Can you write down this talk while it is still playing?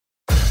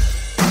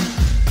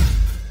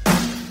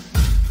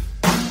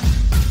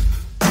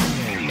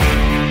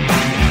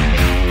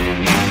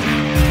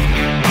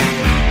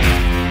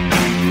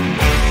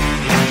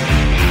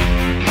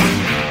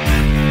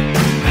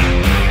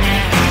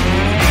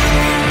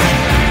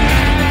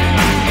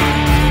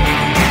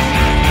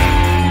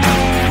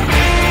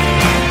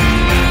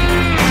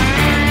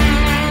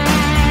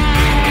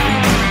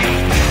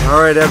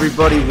All right,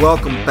 everybody,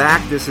 welcome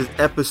back. This is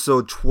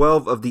episode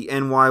 12 of the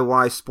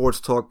NYY Sports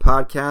Talk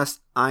podcast.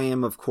 I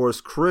am, of course,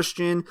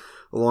 Christian,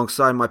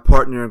 alongside my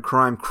partner in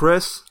crime,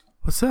 Chris.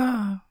 What's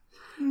up?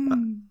 Oh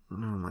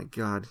my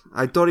God!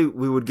 I thought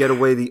we would get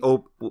away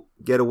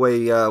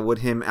with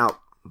him out.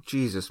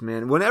 Jesus,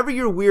 man! Whenever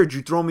you're weird,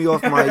 you throw me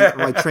off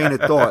my train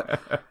of thought.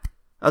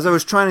 As I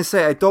was trying to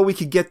say, I thought we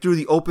could get through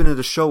the open of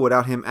the show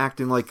without him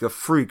acting like a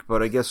freak,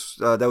 but I guess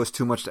that was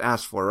too much to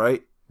ask for,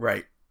 right?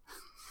 Right.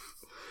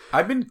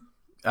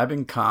 I've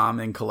been calm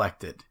and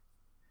collected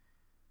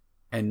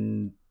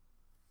and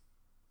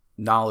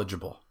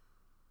knowledgeable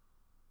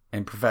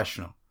and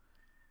professional.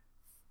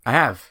 I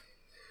have.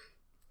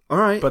 All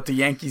right. But the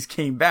Yankees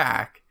came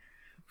back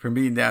from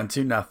being down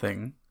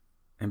 2-0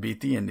 and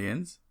beat the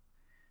Indians.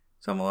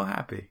 So I'm a little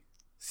happy.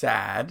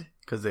 Sad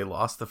because they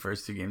lost the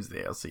first two games of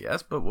the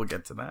ALCS, but we'll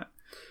get to that.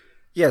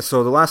 Yeah,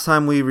 so the last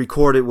time we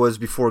recorded was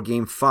before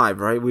Game 5,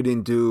 right? We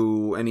didn't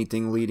do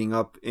anything leading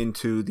up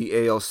into the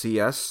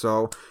ALCS.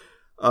 So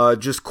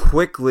just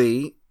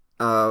quickly,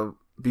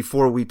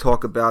 before we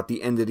talk about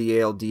the end of the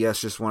ALDS,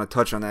 just want to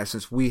touch on that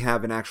since we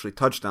haven't actually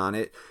touched on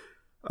it.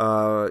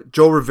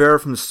 Joe Rivera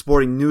from the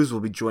Sporting News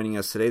will be joining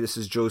us today. This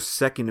is Joe's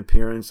second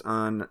appearance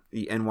on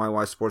the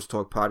NYY Sports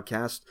Talk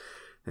podcast.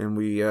 And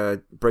we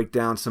break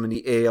down some of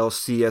the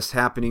ALCS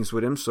happenings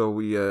with him. So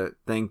we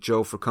thank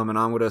Joe for coming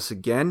on with us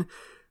again.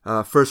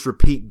 First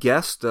repeat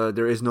guest.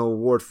 There is no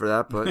award for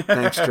that, but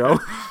thanks, Joe.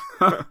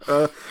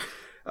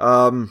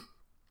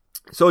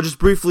 So just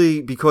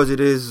briefly, because it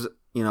is,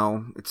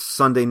 it's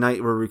Sunday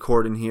night we're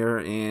recording here,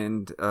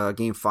 and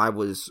Game 5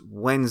 was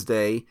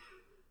Wednesday.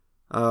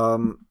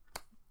 I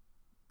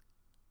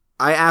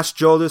asked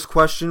Joe this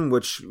question,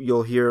 which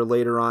you'll hear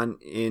later on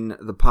in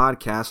the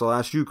podcast. I'll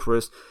ask you,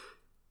 Chris.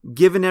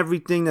 Given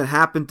everything that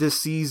happened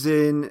this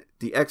season,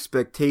 the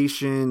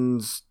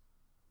expectations,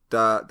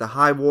 the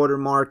high water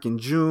mark in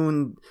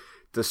June,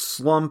 the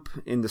slump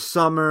in the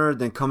summer,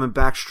 then coming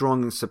back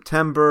strong in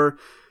September,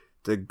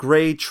 the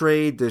Gray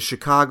trade, the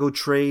Chicago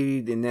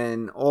trade, and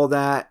then all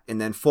that,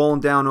 and then falling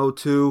down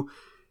 0-2.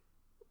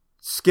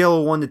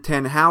 Scale of 1 to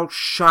 10, how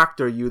shocked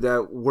are you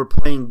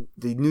that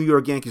the New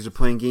York Yankees are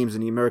playing games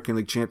in the American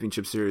League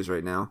Championship Series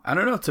right now? I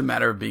don't know if it's a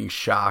matter of being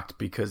shocked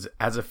because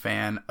as a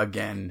fan,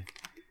 again,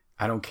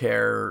 I don't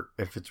care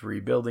if it's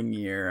rebuilding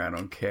year. I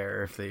don't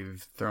care if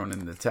they've thrown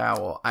in the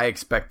towel. I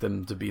expect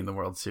them to be in the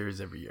World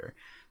Series every year.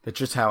 That's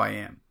just how I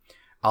am.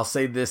 I'll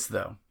say this,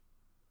 though.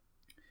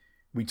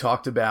 We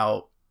talked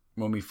about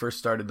when we first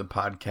started the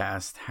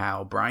podcast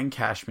how Brian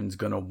Cashman's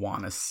going to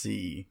want to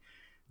see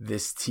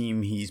this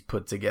team he's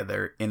put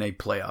together in a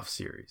playoff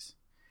series.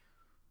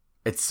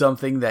 It's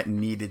something that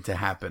needed to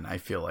happen, I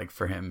feel like,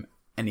 for him.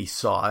 And he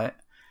saw it.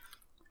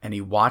 And he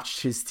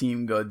watched his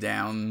team go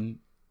down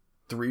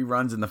 3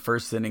 runs in the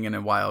first inning in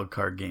a wild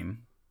card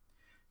game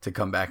to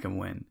come back and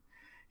win.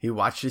 He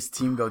watched his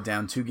team go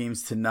down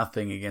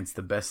 2-0 against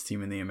the best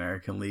team in the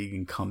American League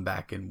and come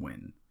back and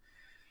win.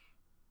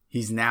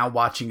 He's now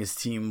watching his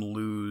team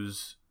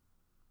lose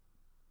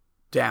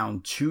down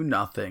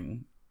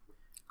 2-0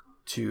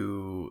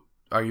 to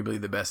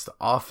arguably the best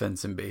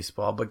offense in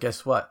baseball. But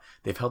guess what?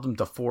 They've held him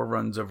to 4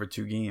 runs over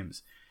 2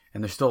 games.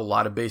 And there's still a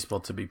lot of baseball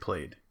to be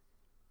played.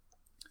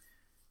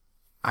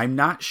 I'm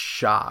not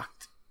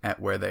shocked at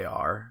where they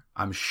are.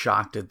 I'm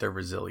shocked at their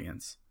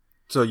resilience.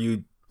 So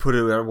you put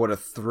it at, a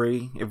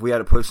 3? If we had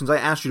to put, since I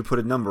asked you to put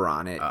a number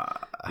on it,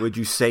 would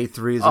you say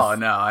 3 is no.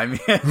 I mean,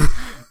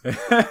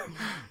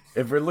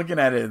 if we're looking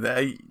at it,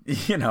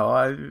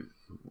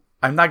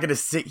 I'm not going to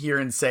sit here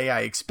and say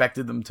I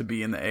expected them to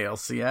be in the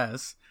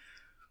ALCS.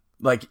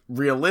 Like,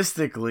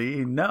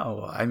 realistically,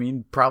 no. I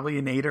mean, probably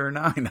an 8 or a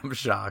 9. I'm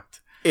shocked.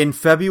 In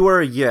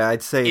February, yeah,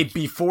 I'd say...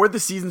 before the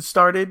season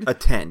started? A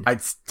 10. I'd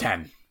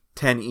 10.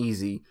 10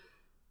 easy.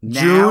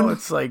 Now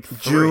it's like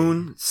 3.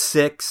 June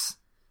 6.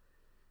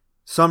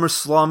 Summer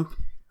slump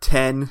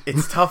 10.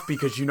 It's tough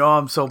because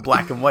I'm so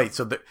black and white.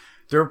 So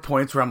there are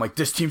points where I'm like,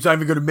 this team's not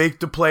even going to make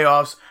the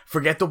playoffs.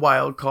 Forget the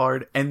wild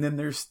card. And then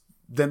there's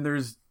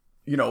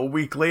a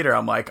week later,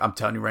 I'm like, I'm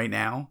telling you right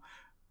now.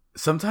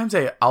 Sometimes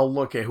I'll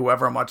look at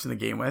whoever I'm watching the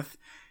game with,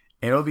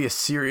 and it'll be a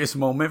serious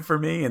moment for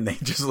me, and they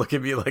just look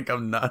at me like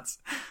I'm nuts.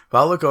 But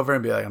I'll look over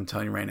and be like, I'm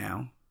telling you right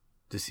now,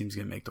 this team's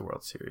going to make the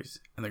World Series,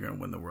 and they're going to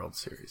win the World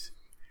Series.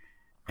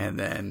 And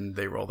then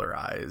they roll their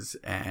eyes,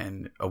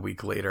 and a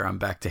week later, I'm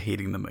back to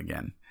hating them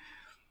again.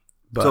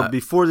 But so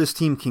before this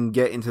team can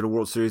get into the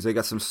World Series, they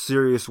got some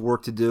serious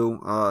work to do.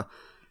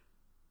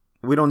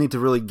 We don't need to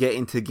really get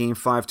into Game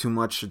 5 too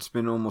much. It's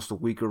been almost a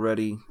week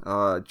already.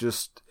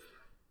 Just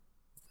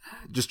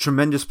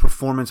tremendous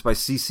performance by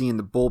CeCe in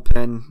the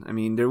bullpen. I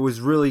mean, there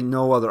was really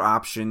no other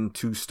option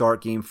to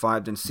start Game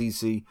 5 than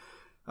CeCe.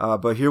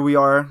 But here we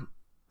are,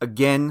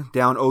 again,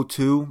 down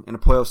 0-2 in a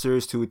playoff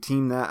series to a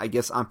team that, I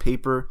guess, on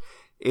paper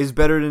is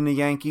better than the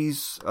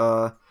Yankees.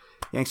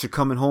 Yanks are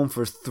coming home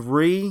for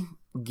 3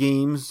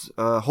 games,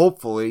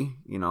 hopefully,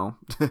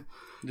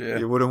 Yeah.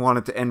 You wouldn't want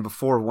it to end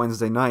before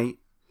Wednesday night,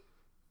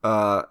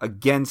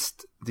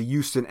 against the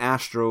Houston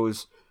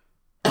Astros.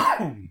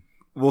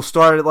 We'll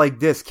start it like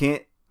this.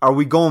 are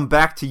we going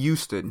back to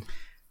Houston?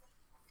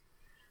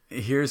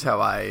 Here's how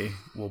I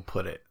will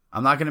put it.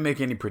 I'm not going to make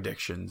any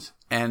predictions.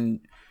 And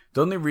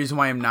the only reason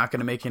why I'm not going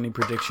to make any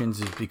predictions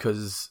is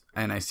because,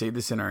 and I say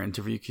this in our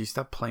interview, can you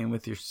stop playing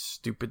with your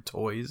stupid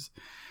toys?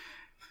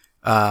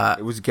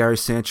 It was Gary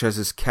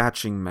Sanchez's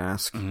catching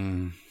mask.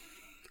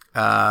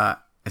 I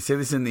say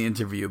this in the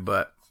interview,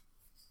 but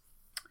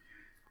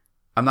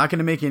I'm not going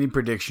to make any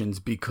predictions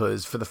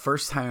because for the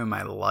first time in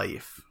my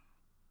life,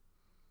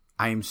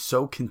 I am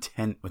so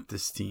content with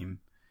this team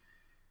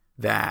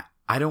that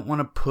I don't want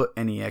to put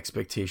any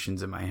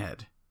expectations in my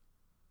head.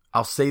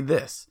 I'll say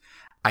this.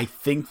 I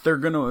think they're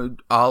going to...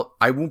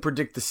 I won't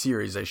predict the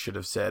series, I should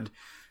have said,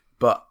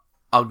 but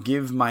I'll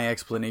give my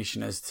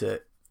explanation as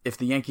to if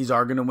the Yankees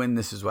are going to win,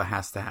 this is what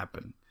has to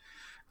happen.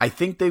 I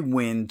think they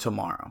win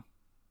tomorrow.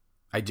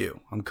 I do.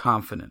 I'm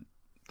confident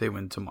they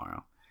win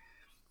tomorrow.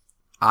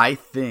 I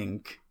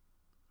think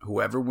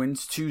whoever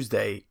wins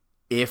Tuesday,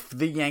 if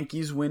the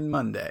Yankees win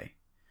Monday,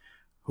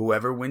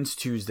 whoever wins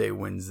Tuesday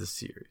wins the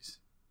series.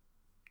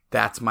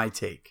 That's my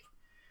take.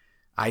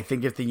 I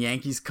think if the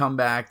Yankees come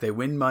back, they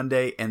win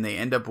Monday, and they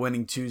end up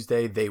winning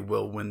Tuesday, they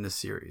will win the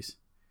series.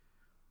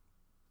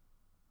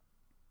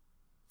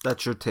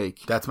 That's your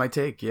take. That's my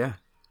take, yeah.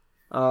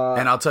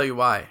 And I'll tell you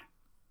why.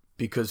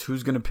 Because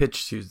who's going to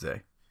pitch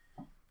Tuesday?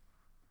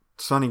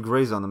 Sonny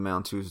Gray's on the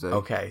mound Tuesday.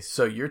 Okay,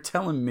 so you're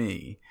telling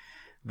me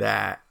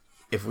that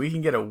if we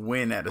can get a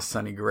win out of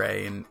Sonny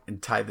Gray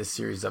and tie the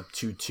series up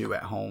 2-2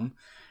 at home,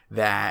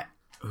 that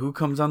who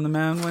comes on the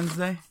mound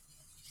Wednesday?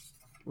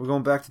 We're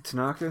going back to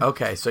Tanaka?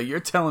 Okay, so you're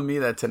telling me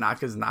that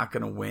Tanaka's not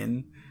going to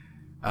win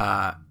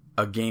a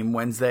game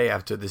Wednesday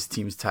after this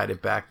team's tied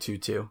it back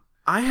 2-2?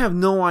 I have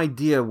no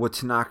idea what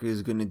Tanaka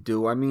is going to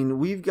do. I mean,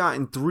 we've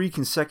gotten 3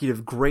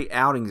 consecutive great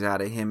outings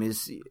out of him.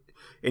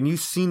 And you've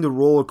seen the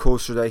roller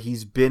coaster that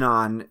he's been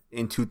on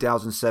in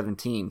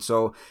 2017.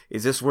 So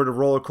is this where the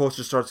roller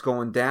coaster starts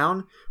going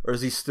down, or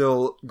is he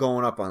still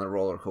going up on the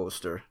roller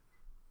coaster?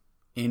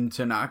 In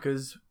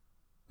Tanaka's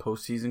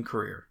postseason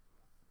career.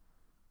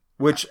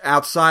 Which,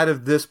 outside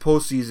of this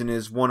postseason,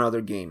 is one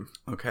other game.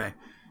 Okay.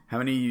 How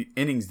many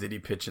innings did he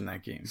pitch in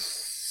that game?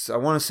 I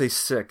want to say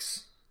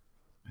 6.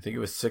 I think it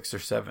was 6 or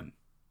 7.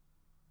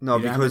 No,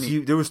 because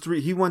there was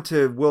 3. He went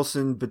to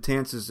Wilson,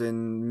 Betances,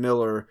 and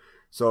Miller,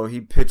 so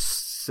he pitched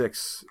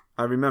 6.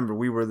 I remember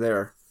we were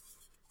there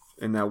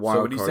in that wild card.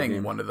 So what are you saying?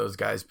 Game. One of those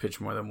guys pitched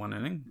more than 1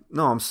 inning?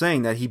 No, I'm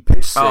saying that he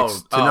pitched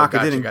 6. Tanaka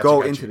didn't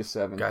go into the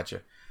 7.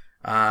 Gotcha.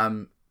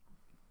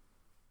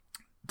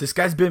 This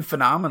guy's been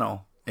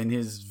phenomenal in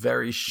his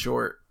very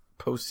short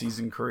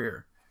postseason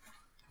career.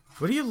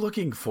 What are you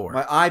looking for?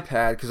 My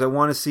iPad, because I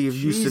want to see if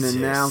Houston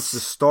announced the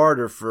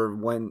starter for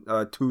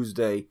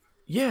Tuesday.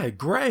 Yeah,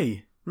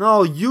 Gray.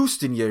 No,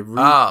 Houston,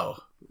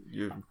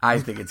 I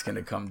think it's going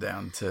to come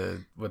down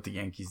to what the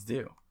Yankees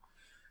do.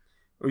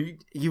 Or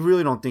you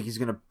really don't think he's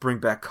going to bring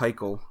back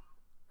Keuchel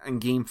in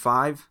Game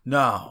 5?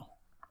 No,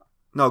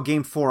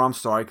 Game 4, I'm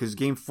sorry, because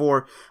Game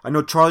 4, I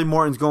know Charlie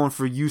Morton's going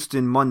for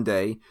Houston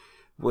Monday,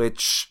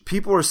 which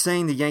people are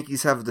saying the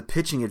Yankees have the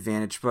pitching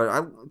advantage,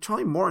 but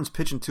Charlie Morton's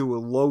pitching to a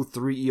low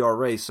 3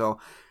 ERA, so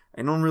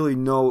I don't really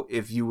know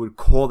if you would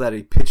call that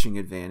a pitching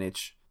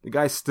advantage. The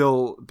guy's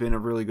still been a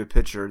really good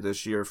pitcher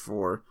this year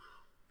for...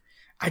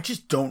 I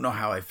just don't know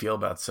how I feel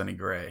about Sonny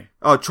Gray.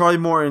 Oh, Charlie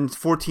Morton,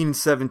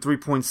 14-7,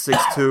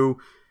 3.62.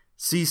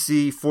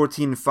 CC,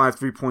 14-5,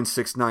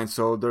 3.69,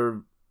 so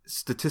they're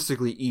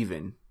statistically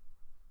even.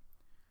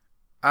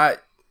 I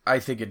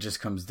think it just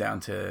comes down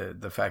to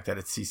the fact that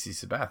it's CC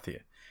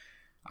Sabathia.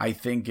 I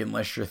think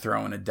unless you're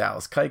throwing a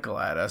Dallas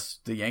Keuchel at us,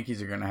 the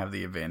Yankees are going to have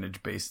the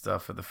advantage based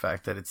off of the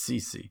fact that it's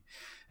CC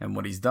and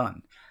what he's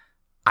done.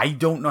 I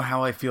don't know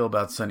how I feel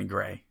about Sonny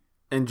Gray.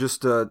 And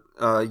just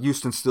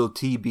Houston still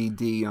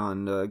TBD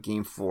on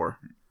Game 4.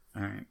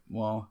 All right.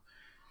 Well,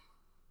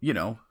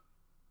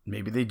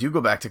 maybe they do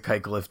go back to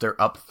Keuchel if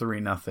they're up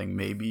 3-0.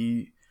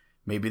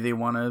 Maybe they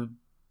want to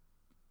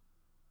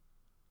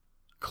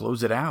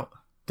close it out.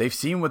 They've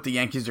seen what the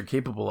Yankees are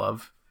capable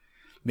of.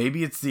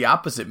 Maybe it's the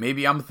opposite.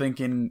 Maybe I'm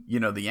thinking,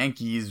 the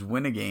Yankees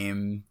win a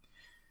game,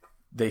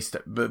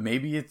 but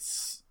maybe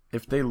it's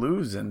if they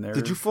lose and they're...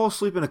 Did you fall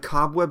asleep in a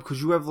cobweb?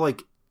 Because you have,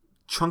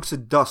 chunks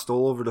of dust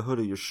all over the hood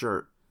of your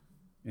shirt.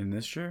 In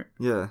this shirt?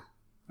 Yeah.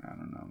 I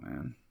don't know,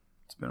 man.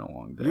 It's been a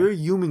long day. You're a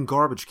human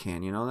garbage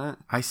can, you know that?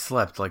 I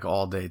slept,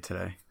 all day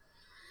today.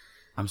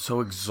 I'm so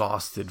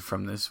exhausted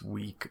from this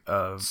week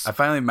of... I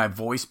finally have my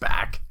voice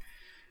back.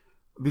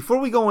 Before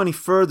we go any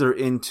further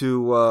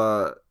into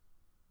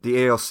the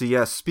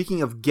ALCS,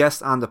 speaking of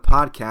guests on the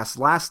podcast,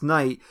 last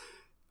night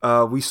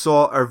we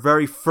saw our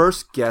very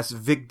first guest,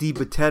 Vic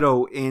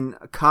DiBitetto, in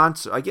a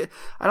concert.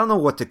 I don't know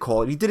what to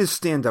call it. He did his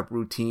stand-up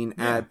routine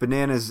at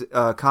Bananas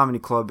Comedy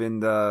Club in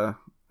the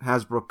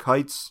Hasbrook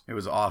Heights. It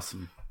was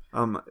awesome.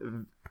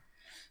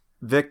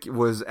 Vic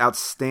was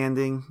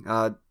outstanding.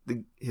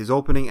 His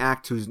opening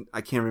act, I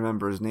can't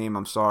remember his name,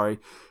 I'm sorry,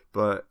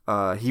 but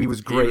he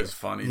was great. He was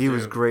funny, He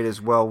was great as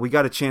well. We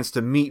got a chance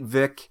to meet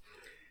Vic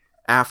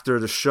after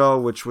the show,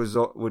 which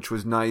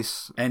was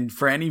nice. And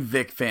for any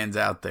Vic fans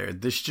out there,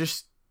 this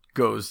just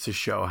goes to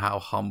show how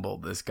humble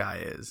this guy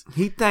is.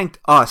 He thanked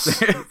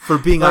us for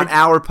being on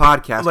our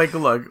podcast. Like,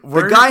 look,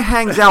 the guy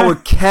hangs out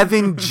with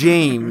Kevin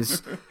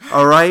James,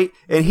 all right?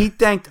 And he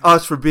thanked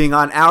us for being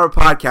on our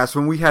podcast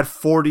when we had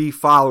 40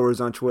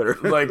 followers on Twitter.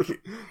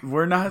 Like,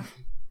 we're not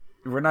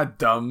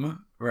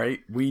dumb, right?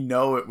 We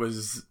know it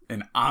was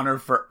an honor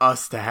for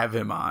us to have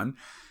him on.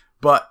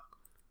 But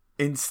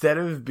instead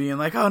of being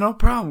like, "Oh, no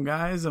problem,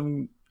 guys.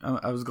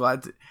 I was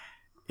glad to,"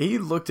 he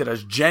looked at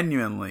us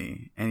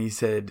genuinely and he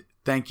said,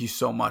 "Thank you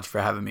so much for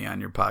having me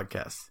on your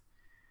podcast."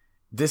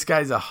 This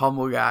guy's a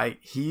humble guy.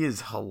 He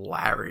is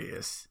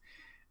hilarious.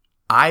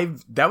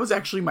 That was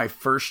actually my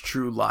first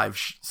true live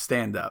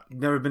stand-up.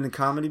 You've never been to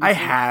comedy before? I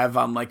have,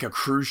 on like a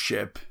cruise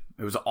ship.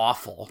 It was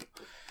awful.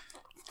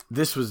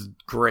 This was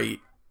great.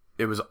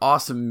 It was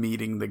awesome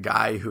meeting the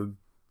guy who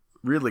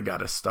really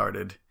got us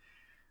started.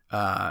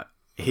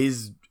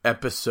 His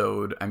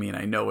episode, I mean,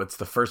 I know it's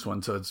the first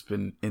one, so it's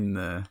been in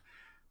the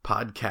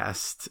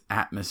podcast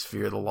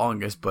atmosphere the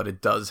longest, but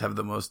it does have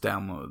the most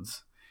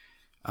downloads.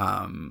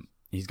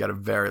 He's got a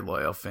very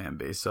loyal fan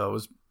base, so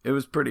it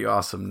was pretty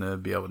awesome to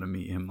be able to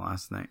meet him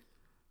last night.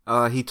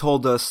 He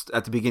told us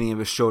at the beginning of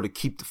his show to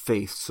keep the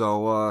faith,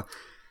 so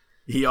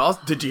he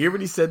also, did you hear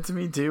what he said to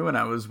me too when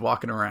I was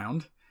walking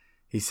around?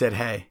 He said,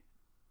 "Hey,"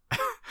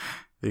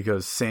 he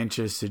goes,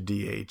 "Sanchez to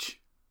DH,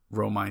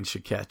 Romine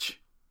should catch."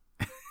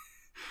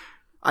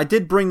 I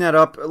did bring that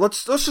up.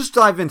 Let's just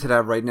dive into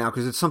that right now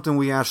because it's something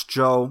we asked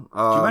Joe. Do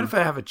you mind if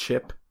I have a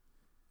chip?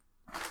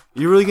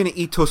 You really gonna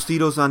eat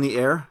Tostitos on the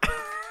air?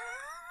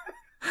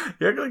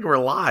 You act like we're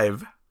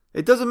live.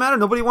 It doesn't matter.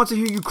 Nobody wants to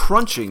hear you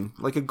crunching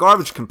like a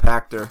garbage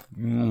compactor.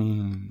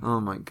 Mm.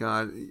 Oh my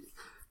god!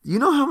 You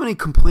know how many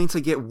complaints I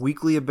get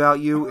weekly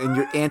about you and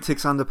your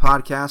antics on the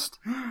podcast?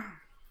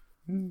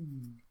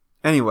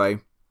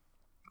 Anyway,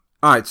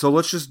 all right. So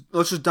let's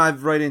just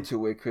dive right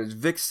into it because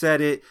Vic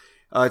said it.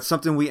 It's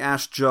something we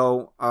asked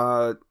Joe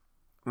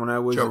when I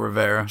was Joe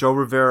Rivera. Joe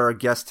Rivera, our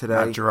guest today.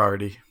 Not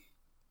Girardi.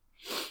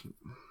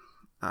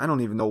 I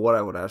don't even know what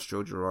I would ask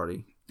Joe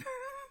Girardi.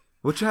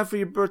 What'd you have for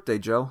your birthday,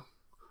 Joe?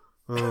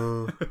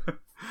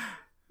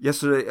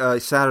 Yesterday,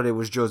 Saturday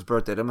was Joe's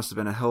birthday. That must have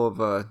been a hell of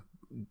a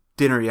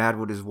dinner you had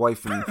with his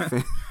wife and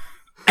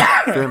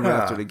family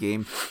after the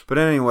game. But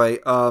anyway,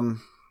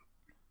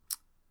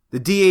 the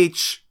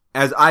DH,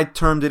 as I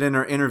termed it in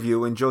our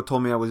interview, and Joe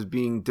told me I was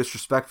being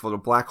disrespectful to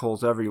black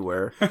holes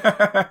everywhere.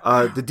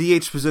 The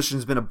DH position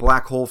has been a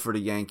black hole for the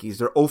Yankees.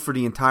 They're 0 for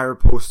the entire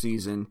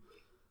postseason.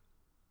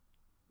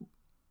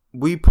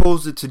 We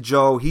posed it to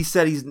Joe. He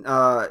said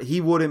he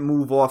wouldn't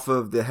move off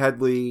of the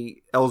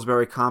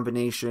Headley-Ellsbury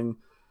combination.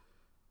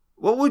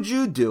 What would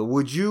you do?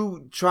 Would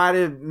you try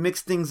to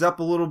mix things up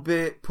a little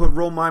bit, put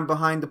Romine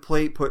behind the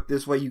plate, put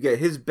this way you get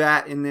his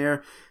bat in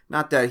there?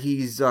 Not that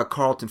he's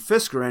Carlton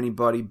Fisk or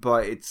anybody,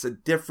 but it's a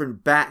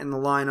different bat in the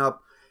lineup.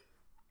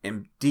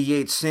 And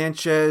DH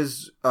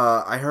Sanchez,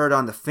 I heard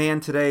on the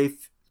Fan today,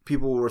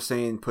 people were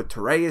saying put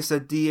Torreyes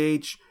at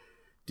DH.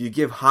 Do you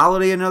give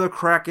Holiday another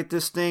crack at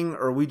this thing,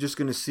 or are we just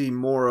going to see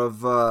more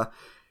of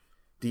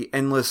the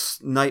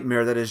endless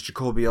nightmare that is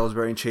Jacoby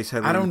Ellsbury and Chase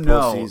Headley in the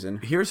postseason? I don't know.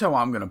 Here's how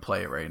I'm going to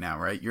play it right now,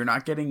 right? You're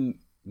not getting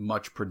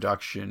much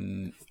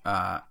production.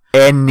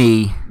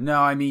 Any.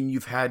 No, I mean,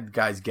 you've had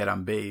guys get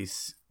on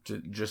base,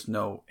 just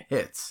no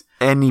hits.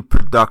 Any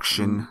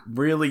production.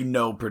 Really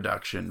no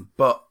production.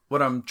 But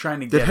what I'm trying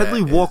to get Did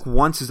Headley walk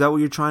once? Is that what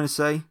you're trying to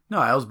say? No,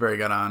 Ellsbury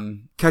got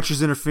on.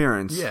 Catcher's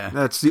interference. Yeah.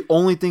 That's the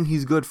only thing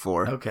he's good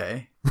for.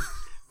 Okay.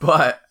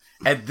 But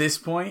at this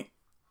point,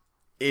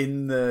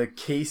 in the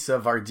case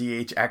of our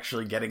DH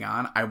actually getting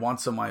on, I want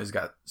someone who's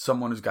got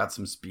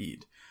some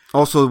speed.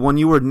 Also, when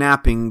you were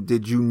napping,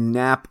 did you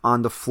nap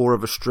on the floor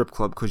of a strip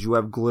club because you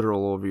have glitter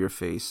all over your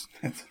face?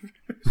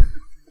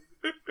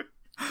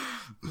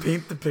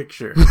 Paint the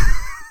picture,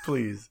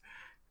 please.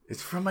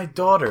 It's from my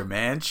daughter,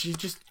 man. She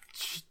just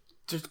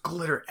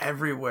glitter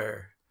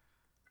everywhere.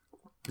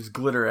 There's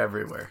glitter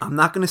everywhere. I'm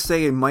not going to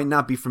say it might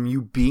not be from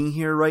you being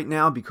here right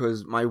now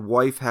because my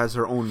wife has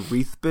her own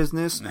wreath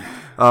business.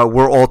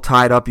 We're all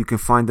tied up. You can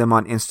find them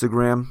on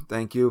Instagram.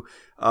 Thank you.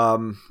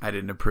 I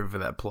didn't approve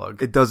of that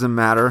plug. It doesn't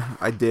matter.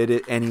 I did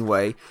it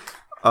anyway.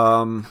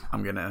 I'm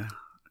going to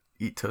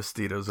eat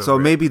Tostitos over So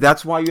it. maybe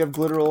that's why you have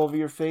glitter all over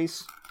your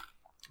face?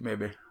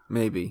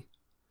 Maybe.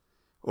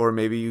 Or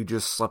maybe you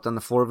just slept on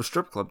the floor of a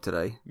strip club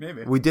today.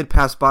 Maybe. We did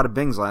pass Bada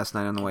Bings last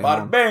night on the way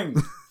home. Bada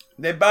bing.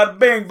 They bada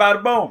bing,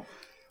 bada boom.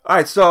 All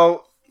right,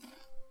 so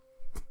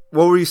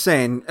what were you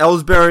saying?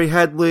 Ellsbury,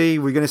 Headley,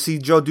 we're going to see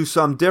Joe do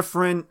something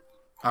different?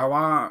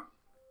 Let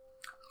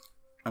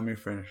me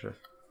finish this.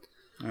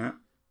 All right.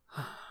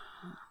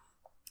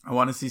 I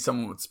want to see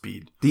someone with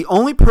speed. The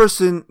only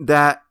person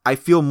that I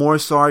feel more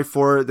sorry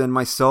for than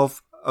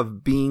myself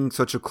of being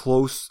such a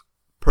close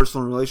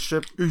personal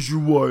relationship is your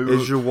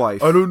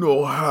wife. I don't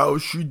know how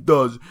she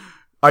does.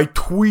 I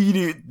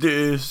tweeted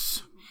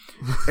this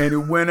and it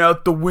went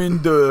out the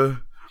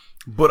window,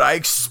 but I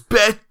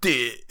expect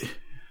it.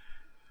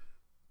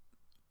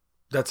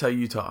 That's how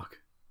you talk.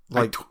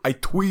 Like I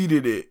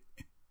tweeted it.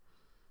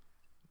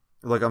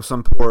 Like I'm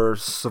some poor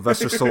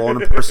Sylvester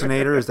Stallone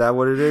impersonator. Is that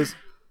what it is?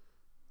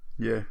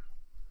 Yeah.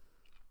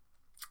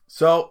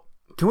 So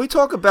can we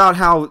talk about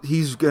how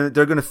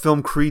they're gonna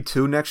film Creed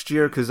 2 next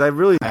year? Because I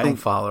don't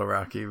follow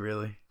Rocky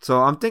really. So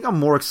I'm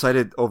more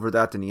excited over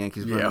that than the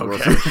Yankees. Yeah,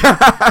 okay.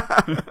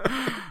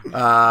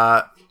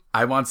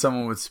 I want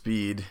someone with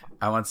speed.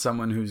 I want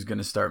someone who's going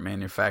to start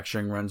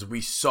manufacturing runs. We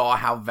saw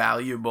how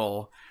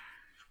valuable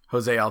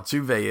Jose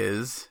Altuve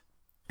is,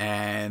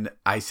 and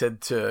I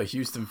said to a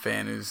Houston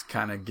fan who's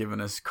kind of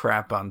giving us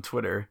crap on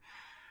Twitter,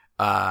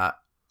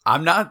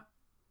 I'm not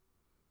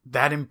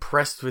that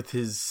impressed with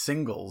his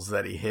singles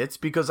that he hits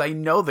because I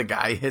know the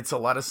guy hits a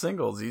lot of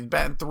singles. He's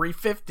batting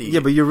 .350.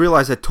 Yeah, but you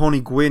realize that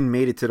Tony Gwynn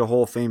made it to the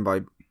Hall of Fame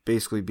by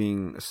basically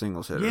being a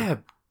singles hitter.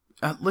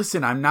 Yeah.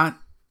 Listen, I'm not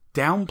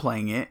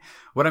downplaying it.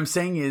 What I'm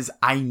saying is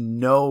I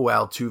know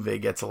Altuve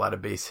gets a lot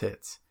of base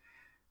hits.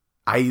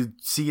 I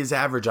see his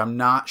average. I'm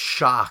not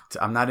shocked.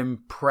 I'm not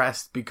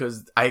impressed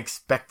because I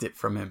expect it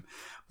from him.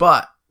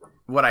 But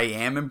what I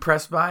am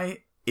impressed by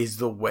is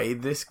the way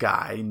this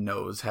guy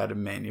knows how to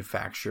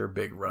manufacture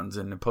big runs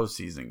in the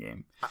postseason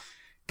game.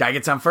 Guy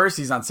gets on first,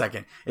 he's on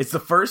second. It's the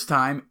first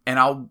time, and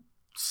I'll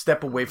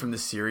step away from the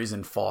series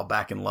and fall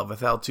back in love with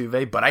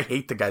Altuve, but I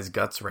hate the guy's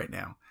guts right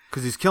now.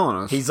 Because he's killing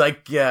us. He's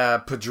like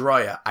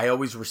Pedroia. I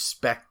always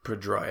respect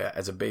Pedroia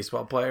as a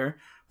baseball player,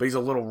 but he's a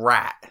little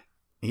rat.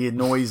 He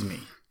annoys me.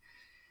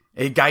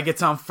 A guy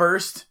gets on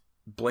first,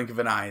 blink of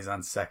an eye, he's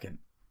on second.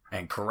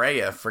 And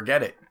Correa,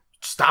 forget it.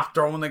 Stop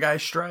throwing the guy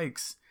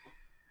strikes.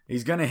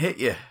 He's going to hit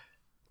you.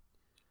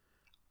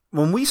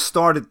 When we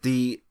started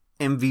the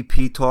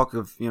MVP talk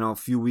of, a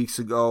few weeks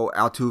ago,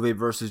 Altuve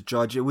versus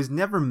Judge, it was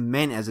never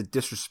meant as a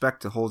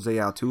disrespect to Jose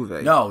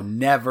Altuve. No,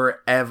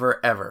 never, ever,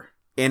 ever.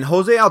 And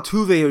Jose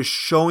Altuve is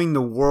showing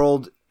the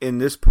world in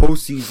this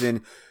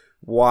postseason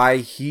why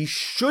he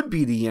should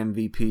be the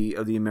MVP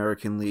of the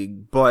American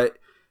League. But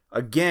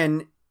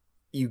again,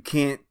 you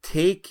can't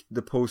take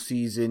the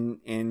postseason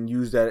and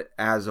use that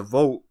as a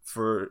vote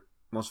for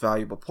most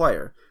valuable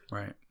player.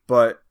 Right.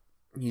 But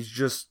he's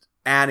just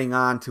adding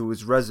on to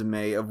his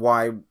resume of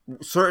why,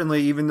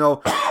 certainly, even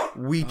though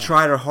we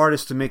tried our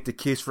hardest to make the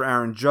case for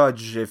Aaron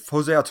Judge, if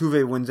Jose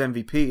Altuve wins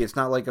MVP, it's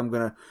not like I'm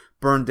going to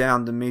burn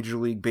down the Major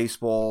League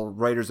Baseball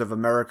Writers of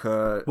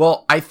America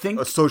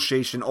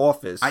Association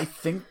office. I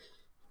think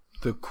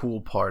the cool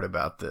part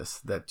about this,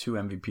 that two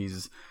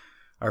MVPs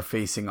are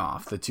facing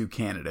off, the two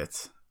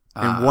candidates.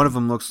 And one of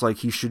them looks like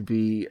he should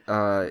be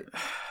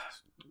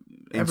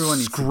in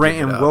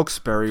Scranton,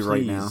 Wilkes-Barre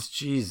right now.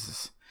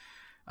 Jesus.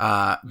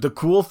 The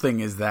cool thing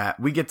is that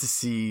we get to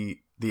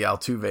see the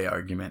Altuve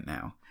argument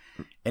now.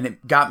 And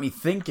it got me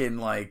thinking,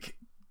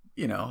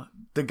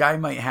 the guy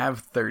might have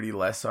 30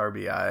 less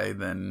RBI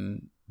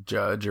than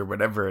Judge or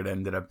whatever it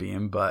ended up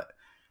being. But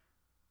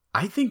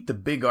I think the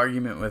big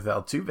argument with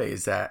Altuve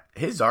is that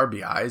his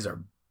RBIs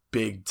are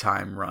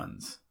big-time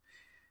runs.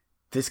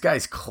 This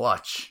guy's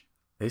clutch.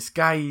 This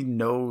guy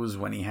knows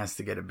when he has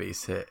to get a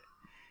base hit.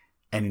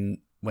 And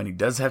when he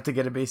does have to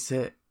get a base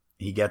hit,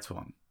 he gets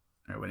one.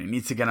 Or when he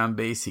needs to get on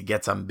base, he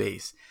gets on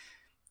base.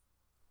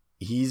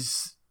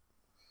 He's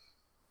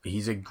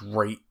a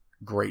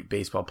great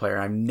baseball player.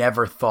 I've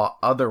never thought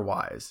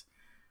otherwise.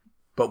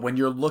 But when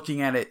you're looking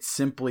at it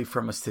simply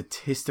from a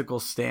statistical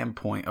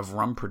standpoint of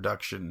run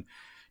production,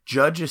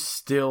 Judge is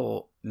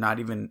still not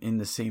even in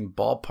the same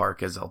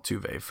ballpark as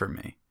Altuve for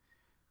me.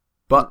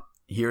 But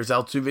here's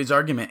Altuve's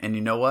argument. And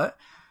you know what?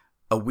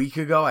 A week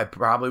ago, I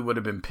probably would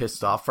have been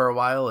pissed off for a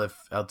while if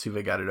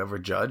Altuve got it over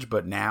Judge.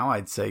 But now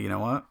I'd say, you know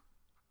what?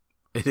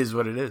 It is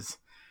what it is.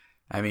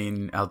 I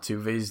mean,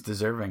 Altuve's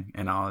deserving,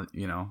 and I'll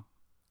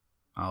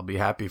be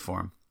happy for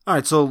him. All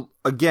right, so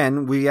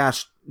again, we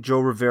asked Joe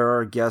Rivera,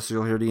 our guest,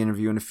 you'll hear the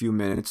interview in a few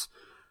minutes,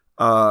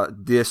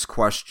 this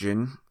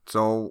question.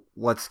 So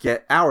let's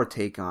get our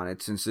take on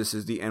it. Since this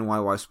is the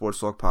NYY Sports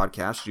Talk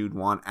podcast, you'd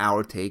want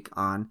our take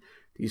on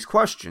these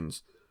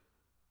questions.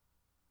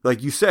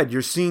 Like you said,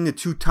 you're seeing the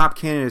two top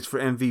candidates for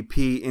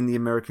MVP in the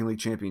American League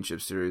Championship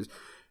Series.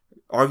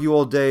 Argue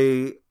all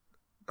day,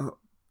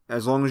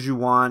 as long as you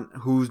want,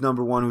 who's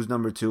number one, who's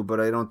number two, but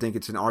I don't think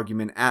it's an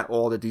argument at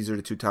all that these are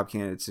the two top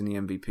candidates in the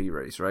MVP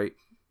race, right?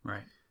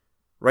 Right.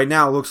 Right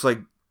now, it looks like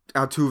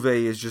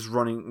Altuve is just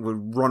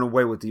would run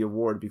away with the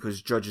award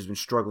because Judge has been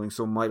struggling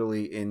so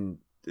mightily in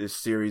this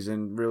series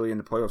and really in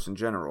the playoffs in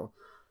general.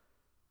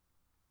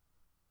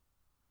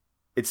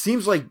 It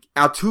seems like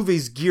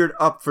Altuve's geared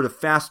up for the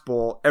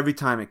fastball every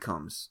time it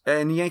comes,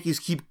 and the Yankees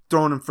keep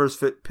throwing him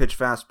first pitch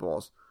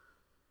fastballs.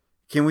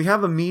 Can we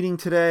have a meeting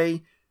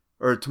today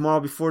or tomorrow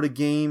before the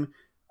game?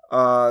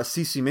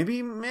 CC,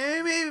 maybe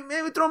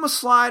throw him a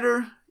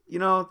slider.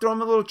 Throw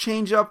him a little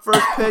change up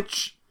first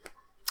pitch.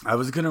 I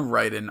was gonna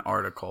write an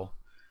article.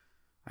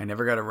 I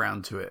never got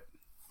around to it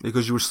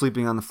because you were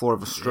sleeping on the floor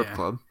of a strip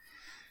club.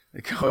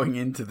 Going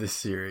into this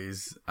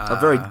series, a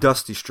very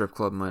dusty strip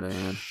club, might I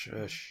add.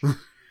 Shush.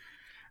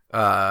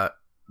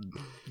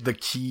 The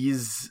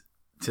keys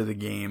to the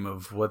game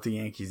of what the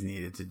Yankees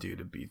needed to do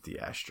to beat the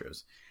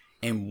Astros,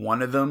 and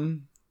one of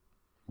them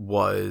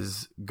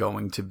was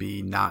going to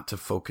be not to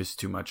focus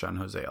too much on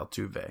Jose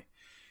Altuve.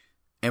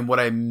 And what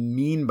I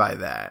mean by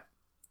that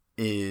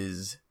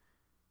is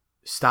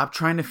stop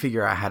trying to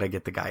figure out how to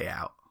get the guy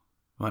out.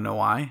 Want to know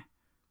why?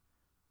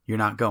 You're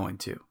not going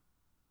to.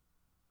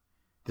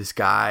 This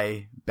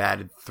guy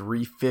batted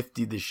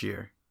 .350 this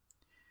year.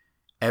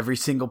 Every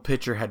single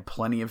pitcher had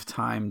plenty of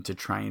time to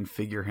try and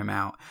figure him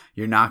out.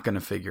 You're not going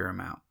to figure him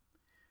out.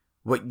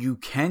 What you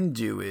can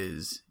do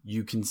is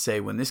you can say,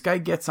 when this guy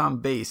gets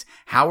on base,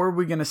 how are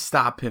we going to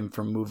stop him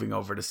from moving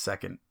over to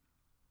second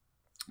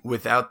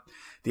without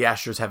the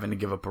Astros having to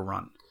give up a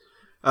run?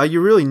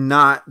 You're really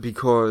not,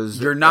 because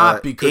you're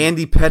not because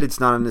Andy Pettit's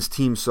not on this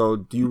team. So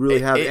do you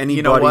really have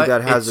anybody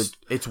that has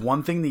It's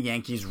one thing the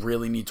Yankees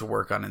really need to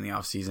work on in the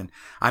offseason.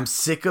 I'm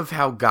sick of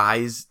how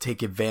guys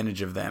take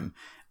advantage of them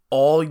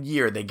all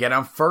year. They get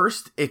on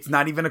first. It's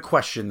not even a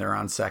question. They're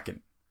on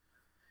second.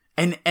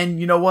 And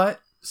you know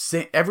what?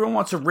 Everyone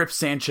wants to rip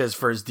Sanchez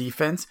for his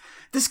defense.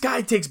 This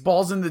guy takes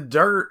balls in the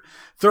dirt,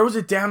 throws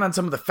it down on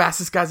some of the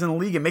fastest guys in the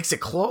league, and makes it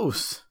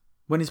close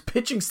when his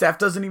pitching staff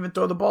doesn't even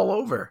throw the ball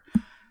over.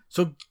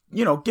 So,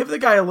 give the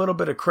guy a little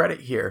bit of credit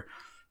here.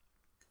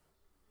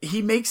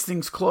 He makes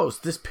things close.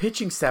 This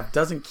pitching staff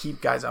doesn't keep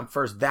guys on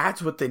first.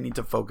 That's what they need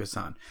to focus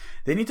on.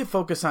 They need to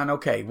focus on,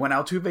 okay, when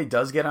Altuve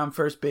does get on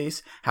first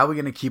base, how are we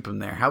going to keep him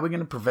there? How are we going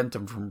to prevent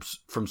him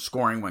from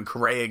scoring when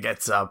Correa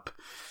gets up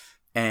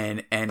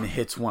and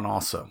hits one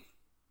also?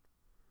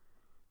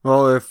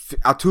 Well, if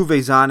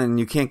Altuve's on and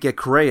you can't get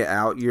Correa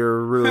out,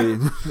 you're really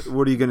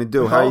what are you going to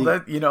do?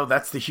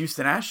 That's the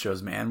Houston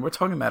Astros, man. We're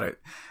talking about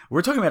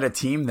a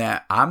team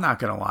that, I'm not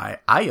going to lie,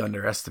 I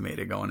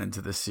underestimated going into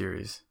this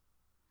series.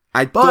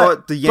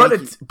 Thought the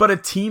Yankees, but a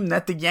team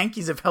that the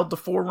Yankees have held to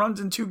 4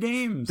 runs in 2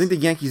 games. I think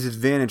the Yankees'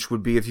 advantage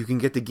would be if you can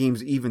get the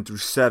games even through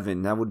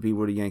 7. That would be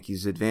where the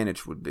Yankees'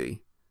 advantage would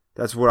be.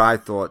 That's what I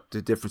thought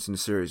the difference in the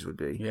series would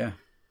be. Yeah.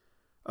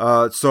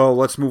 So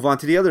let's move on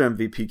to the other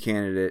MVP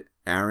candidate,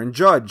 Aaron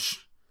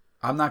Judge.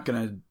 I'm not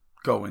going to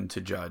go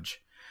into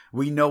Judge.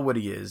 We know what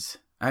he is.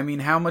 I mean,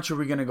 how much are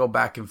we going to go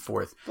back and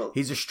forth? Well,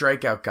 he's a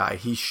strikeout guy.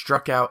 He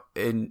struck out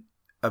an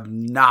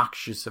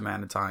obnoxious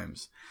amount of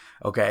times.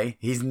 Okay?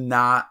 He's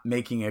not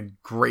making a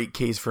great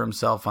case for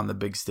himself on the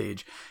big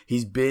stage.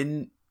 He's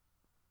been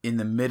in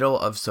the middle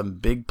of some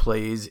big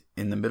plays,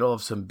 in the middle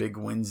of some big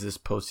wins this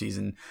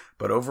postseason.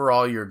 But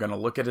overall, you're going to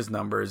look at his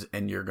numbers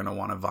and you're going to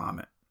want to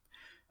vomit.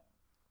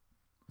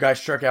 Guy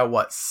struck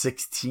out,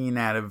 16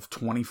 out of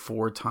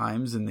 24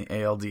 times in the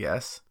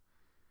ALDS?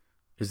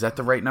 Is that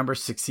the right number?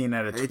 16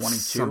 out of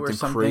 22 or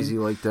something? Crazy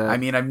like that. I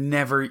mean, I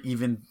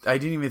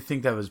didn't even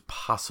think that was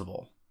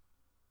possible.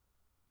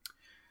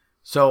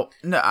 So,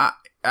 no,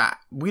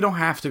 we don't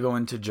have to go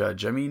into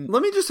Judge. I mean,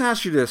 let me just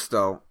ask you this,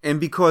 though. And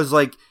because,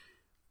 I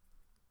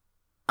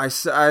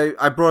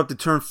brought up the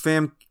term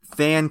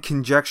fan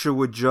conjecture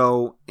with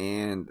Joe,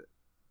 and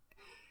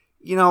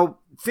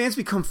fans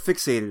become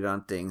fixated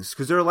on things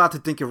because they're allowed to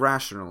think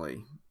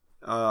irrationally.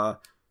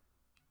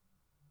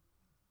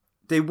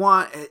 They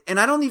want, and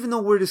I don't even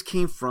know where this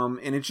came from,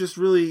 and it's just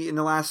really in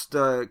the last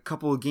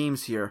couple of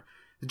games here.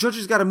 The Judge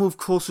has got to move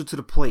closer to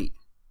the plate.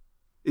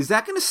 Is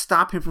that going to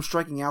stop him from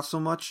striking out so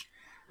much?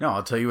 No,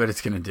 I'll tell you what it's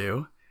going to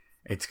do.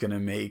 It's going to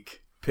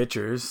make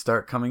pitchers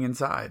start coming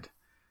inside,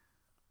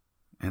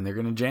 and they're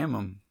going to jam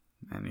him,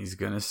 and he's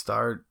going to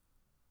start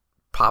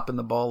popping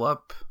the ball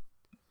up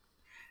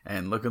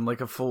and looking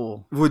like a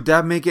fool. Would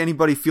that make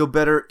anybody feel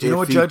better? Do you know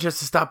what Judge has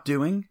to stop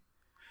doing?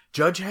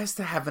 Judge has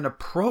to have an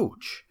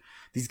approach.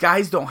 These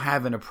guys don't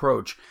have an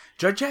approach.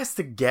 Judge has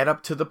to get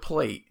up to the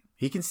plate.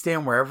 He can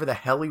stand wherever the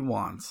hell he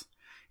wants.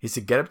 He has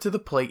to get up to the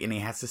plate and he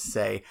has to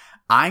say,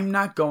 I'm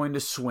not going to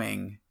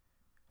swing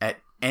at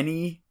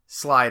any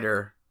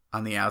slider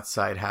on the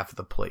outside half of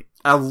the plate.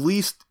 At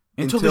least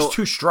until there's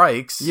 2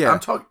 strikes. Yeah, I'm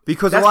talking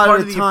because that's a lot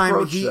part of the time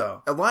approach,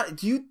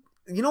 you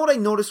know what I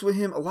noticed with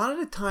him? A lot of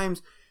the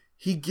times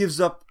he gives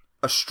up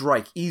a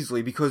strike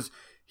easily because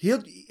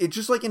it's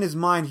just like in his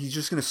mind he's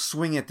just going to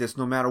swing at this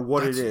no matter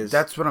what it is.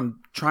 That's what I'm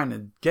trying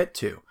to get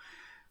to.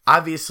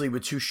 Obviously,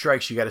 with 2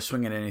 strikes, you got to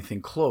swing at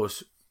anything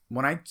close.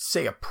 When I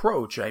say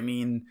approach, I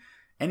mean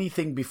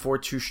anything before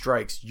 2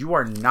 strikes. You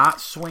are not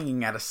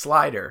swinging at a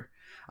slider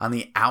on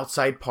the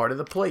outside part of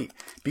the plate.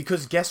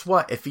 Because guess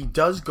what? If he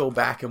does go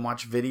back and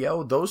watch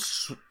video,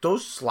 those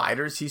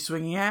sliders he's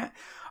swinging at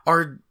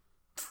are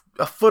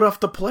a foot off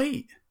the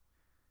plate.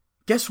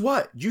 Guess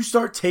what? You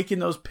start taking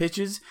those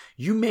pitches,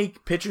 you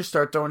make pitchers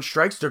start throwing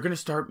strikes, they're going to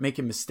start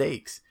making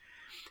mistakes.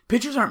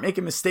 Pitchers aren't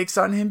making mistakes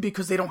on him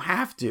because they don't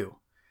have to.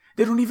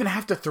 They don't even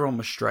have to throw him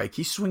a strike.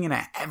 He's swinging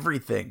at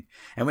everything.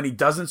 And when he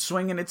doesn't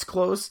swing and it's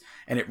close,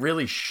 and it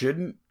really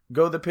shouldn't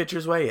go the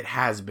pitcher's way, it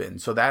has been.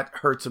 So that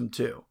hurts him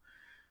too.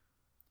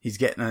 He's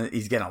getting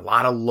a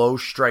lot of low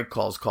strike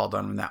calls called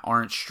on him that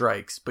aren't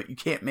strikes, but you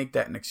can't make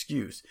that an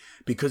excuse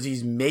because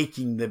he's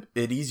making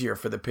it easier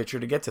for the pitcher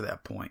to get to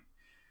that point.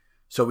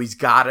 So he's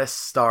got to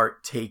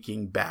start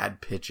taking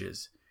bad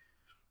pitches.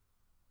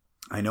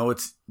 I know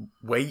it's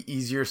way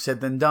easier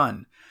said than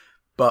done,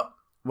 but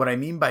what I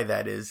mean by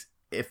that is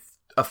if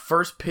a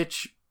first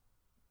pitch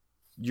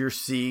you're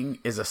seeing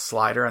is a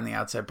slider on the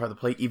outside part of the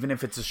plate, even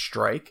if it's a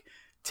strike,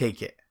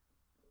 take it.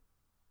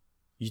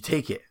 You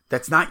take it.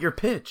 That's not your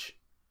pitch.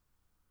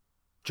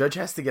 Judge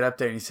has to get up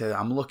there and he says,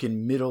 I'm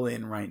looking middle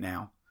in right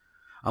now.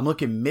 I'm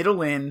looking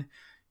middle in.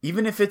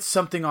 Even if it's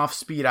something off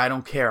speed, I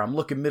don't care. I'm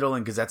looking middle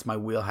in because that's my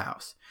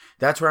wheelhouse.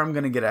 That's where I'm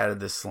going to get out of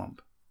this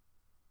slump.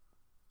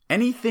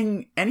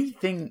 Anything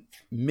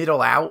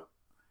middle out,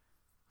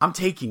 I'm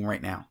taking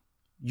right now.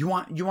 You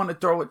want to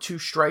throw it 2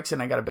 strikes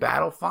and I got to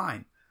battle?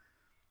 Fine.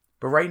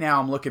 But right now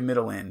I'm looking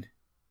middle in.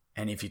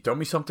 And if you throw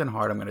me something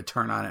hard, I'm going to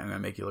turn on it and I'm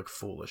going to make you look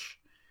foolish.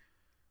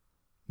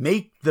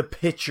 Make the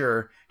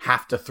pitcher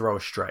have to throw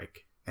a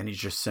strike. And he's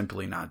just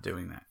simply not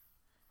doing that.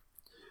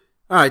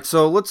 All right,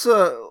 so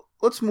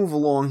let's move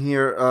along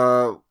here.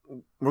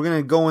 We're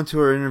going to go into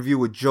our interview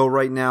with Joe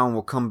right now, and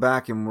we'll come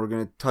back and we're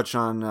going to touch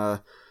on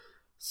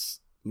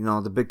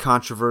the big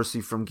controversy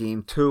from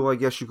Game 2, I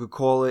guess you could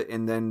call it,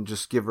 and then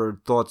just give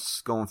her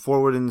thoughts going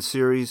forward in the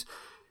series.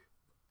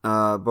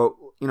 But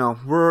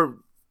we're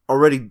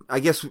already, I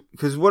guess,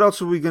 because what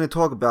else are we going to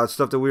talk about?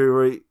 Stuff that we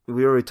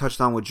already touched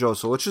on with Joe.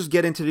 So let's just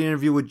get into the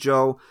interview with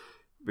Joe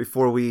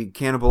before we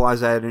cannibalize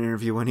that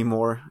interview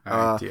anymore.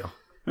 All right, deal.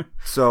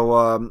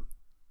 So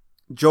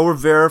Joe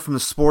Rivera from the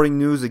Sporting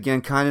News, again,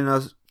 kind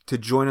enough to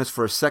join us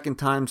for a second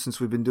time since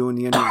we've been doing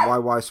the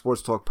NYY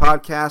Sports Talk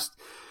podcast.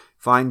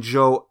 Find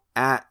Joe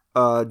at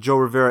Joe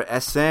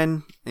Rivera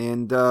SN,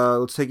 and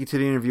let's take you to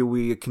the interview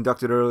we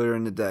conducted earlier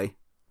in the day.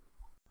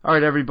 All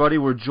right, everybody,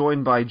 we're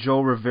joined by Joe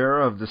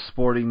Rivera of the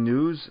Sporting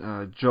News.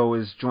 Joe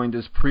has joined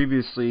us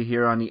previously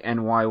here on the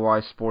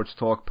NYY Sports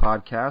Talk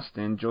podcast,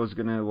 and Joe's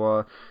going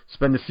to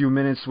spend a few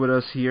minutes with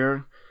us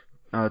here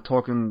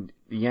talking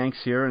the Yanks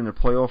here and their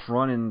playoff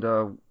run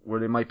and where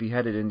they might be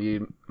headed in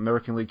the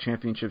American League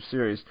Championship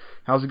Series.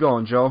 How's it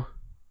going, Joe?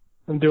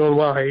 I'm doing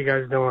well. How you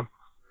guys doing?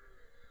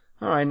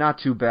 All right, not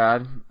too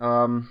bad.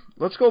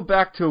 Let's go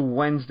back to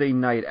Wednesday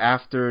night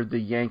after the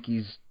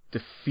Yankees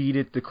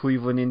defeated the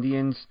Cleveland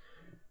Indians.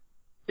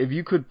 If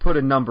you could put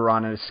a number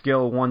on it, a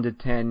scale of 1 to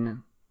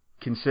 10,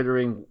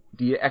 considering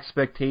the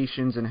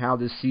expectations and how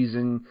this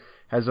season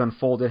has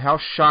unfolded, how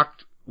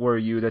shocked were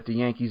you that the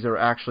Yankees are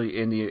actually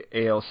in the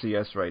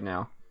ALCS right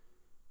now?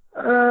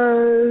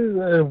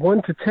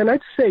 1 to 10,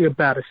 I'd say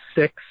about a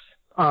 6.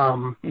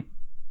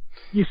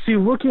 You see,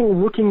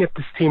 looking at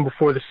this team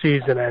before the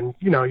season, and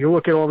you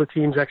look at all the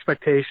team's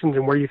expectations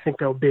and where you think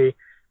they'll be.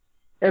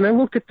 And I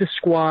looked at this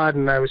squad,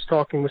 and I was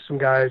talking with some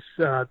guys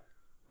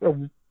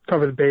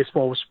cover the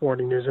baseball with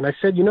Sporting News, and I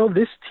said,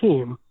 this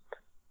team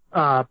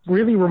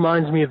really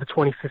reminds me of the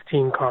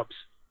 2015 Cubs,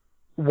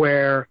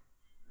 where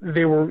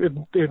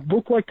it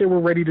looked like they were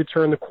ready to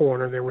turn the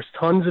corner. There was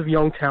tons of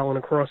young talent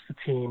across the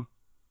team,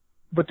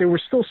 but there were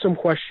still some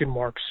question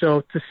marks.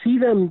 So to see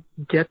them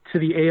get to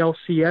the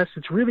ALCS,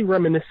 it's really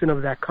reminiscent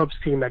of that Cubs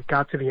team that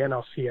got to the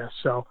NLCS.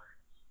 So,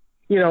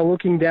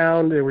 looking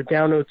down, they were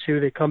down 0-2.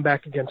 They come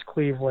back against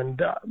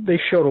Cleveland. They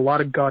showed a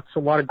lot of guts, a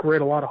lot of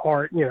grit, a lot of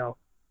heart,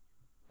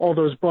 all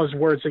those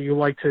buzzwords that you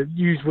like to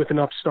use with an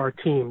upstart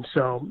team.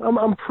 So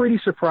I'm pretty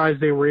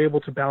surprised they were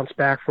able to bounce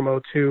back from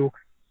 0-2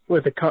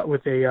 with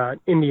a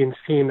Indians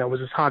team that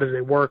was as hot as they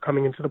were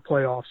coming into the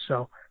playoffs.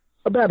 So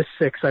about a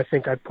 6, I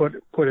think I'd put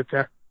it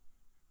there.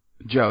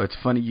 Joe, it's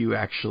funny you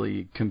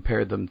actually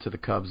compared them to the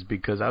Cubs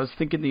because I was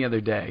thinking the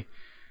other day,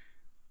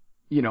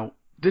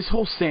 this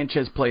whole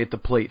Sanchez play at the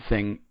plate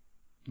thing,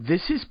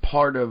 this is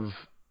part of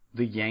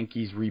the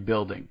Yankees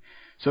rebuilding.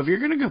 So if you're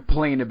going to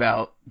complain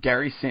about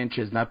Gary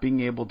Sanchez not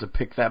being able to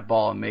pick that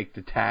ball and make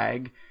the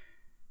tag,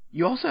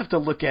 you also have to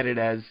look at it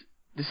as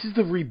this is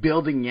the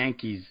rebuilding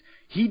Yankees.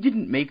 He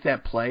didn't make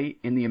that play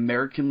in the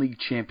American League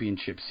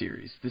Championship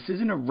Series. This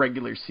isn't a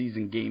regular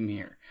season game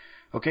here.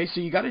 Okay,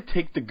 so you got to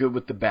take the good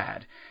with the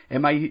bad.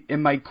 And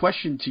my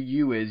question to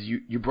you is,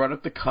 you brought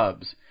up the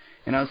Cubs,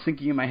 and I was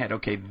thinking in my head,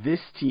 okay, this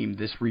team,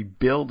 this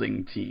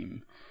rebuilding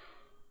team,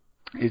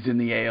 is in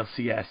the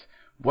ALCS.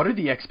 What are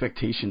the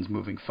expectations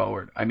moving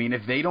forward? I mean,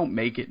 if they don't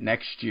make it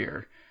next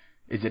year,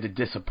 is it a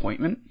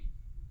disappointment?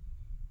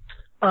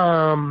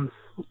 I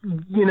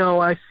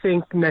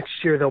think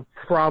next year they'll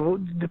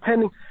probably, I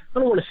don't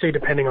want to say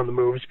depending on the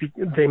moves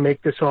they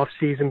make this off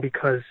season,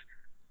 because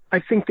I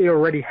think they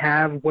already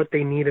have what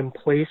they need in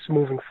place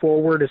moving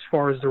forward as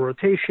far as the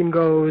rotation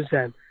goes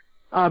and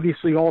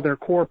obviously all their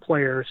core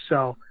players.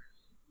 So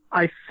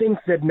I think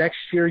that next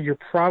year you're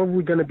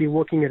probably going to be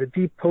looking at a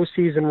deep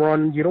postseason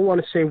run. You don't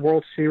want to say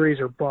World Series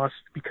or bust,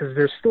 because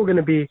there's still going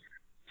to be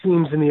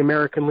teams in the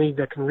American League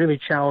that can really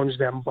challenge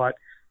them. But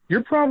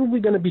you're probably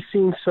going to be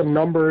seeing some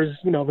numbers.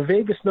 The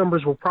Vegas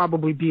numbers will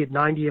probably be at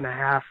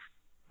 90.5.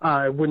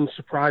 It wouldn't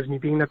surprise me,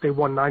 being that they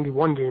won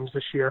 91 games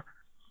this year.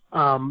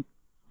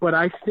 But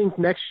I think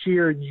next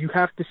year you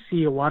have to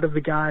see a lot of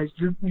the guys.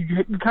 You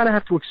kind of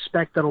have to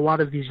expect that a lot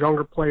of these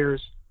younger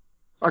players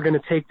are going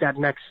to take that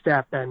next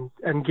step. And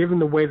given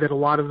the way that a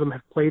lot of them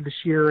have played this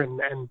year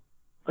and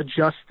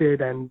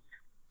adjusted and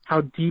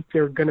how deep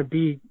they're going to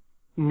be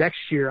next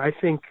year, I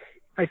think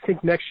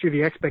next year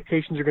the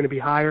expectations are going to be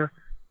higher.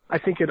 I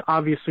think it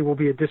obviously will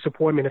be a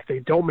disappointment if they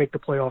don't make the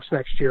playoffs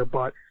next year,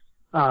 but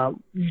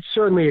you'd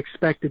certainly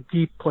expect a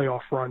deep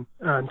playoff run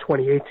in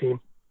 2018.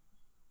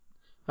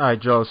 All right,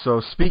 Joe.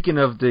 So speaking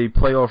of the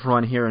playoff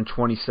run here in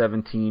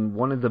 2017,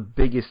 one of the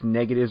biggest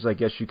negatives, I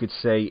guess you could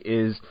say,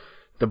 is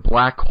the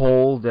black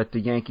hole that the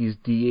Yankees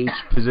DH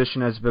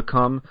position has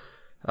become.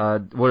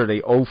 What are they,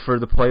 0 for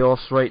the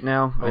playoffs right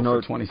now? I know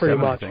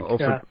 27, I think.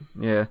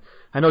 Yeah.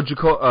 I know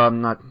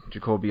not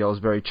Jacoby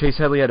Ellsbury. Chase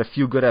Headley had a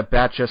few good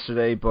at-bats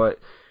yesterday, but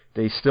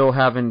they still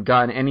haven't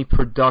gotten any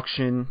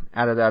production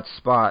out of that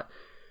spot.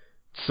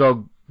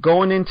 So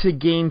going into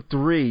Game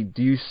 3,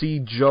 do you see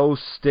Joe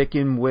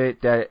sticking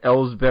with that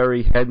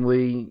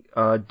Ellsbury-Headley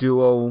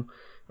duo,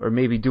 or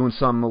maybe doing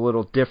something a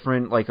little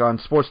different? Like on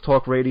Sports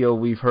Talk Radio,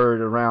 we've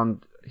heard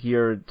around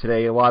here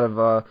today, a lot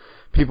of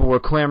people were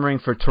clamoring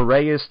for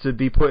Torreyes to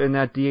be put in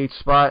that DH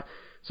spot.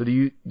 So do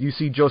you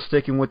see Joe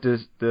sticking with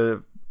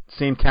the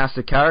same cast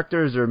of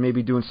characters, or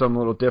maybe doing something a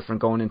little different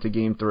going into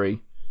Game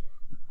 3?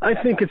 I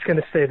think it's going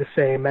to stay the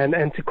same,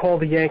 and to call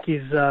the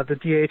Yankees the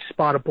DH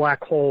spot a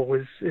black hole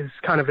is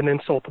kind of an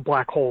insult to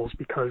black holes,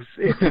 because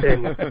it's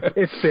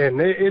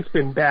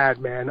been bad,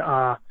 man.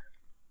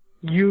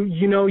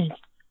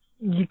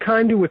 You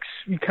kind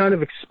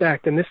of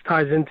expect, and this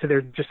ties into their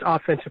just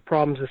offensive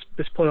problems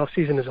this playoff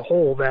season as a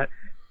whole, that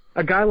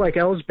a guy like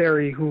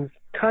Ellsbury, who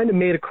kind of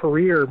made a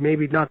career,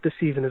 maybe not this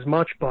season as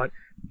much, but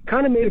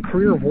kind of made a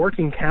career of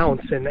working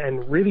counts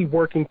and really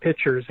working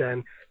pitchers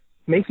and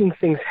making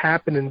things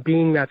happen and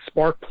being that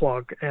spark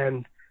plug,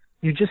 and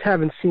you just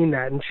haven't seen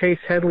that. And Chase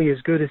Headley,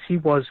 as good as he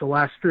was the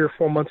last 3 or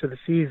 4 months of the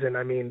season,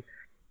 I mean,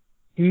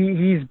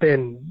 he's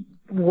been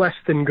less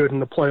than good in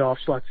the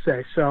playoffs, let's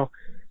say. So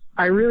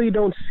I really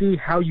don't see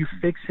how you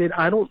fix it.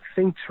 I don't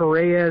think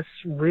Torreyes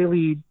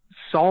really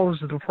solves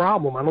the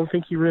problem. I don't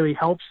think he really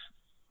helps.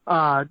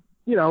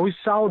 He's a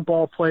solid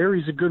ball player.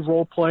 He's a good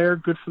role player,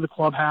 good for the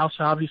clubhouse.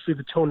 Obviously,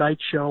 the Tonight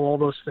Show, all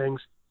those things,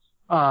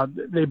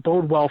 they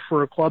bode well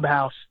for a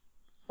clubhouse.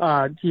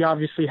 He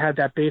obviously had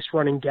that base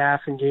running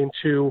gaff in Game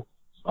 2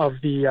 of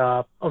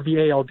the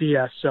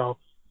ALDS. So,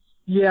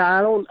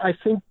 yeah, I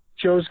think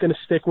Joe's going to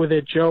stick with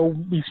it. Joe,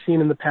 we've seen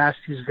in the past,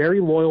 he's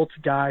very loyal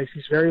to guys.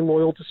 He's very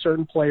loyal to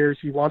certain players.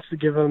 He wants to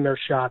give them their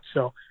shot.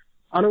 So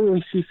I don't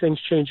really see things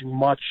changing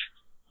much.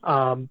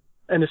 And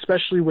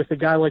especially with a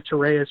guy like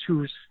Torreyes,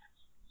 who's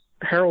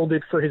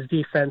heralded for his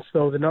defense,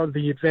 though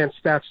the advanced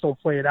stats don't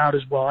play it out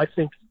as well. I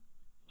think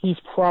he's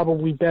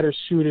probably better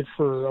suited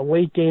for a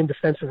late-game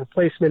defensive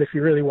replacement if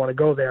you really want to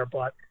go there,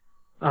 but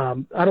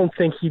I don't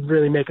think he'd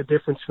really make a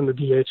difference from the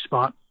DH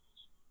spot.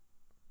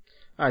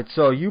 All right,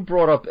 so you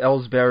brought up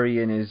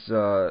Ellsbury and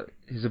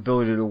his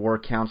ability to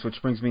work counts, which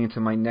brings me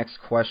into my next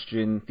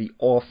question, the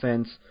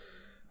offense.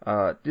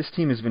 This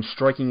team has been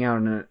striking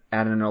out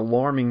at an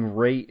alarming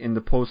rate in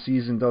the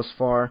postseason thus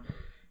far.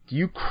 Do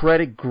you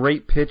credit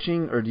great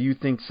pitching, or do you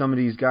think some of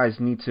these guys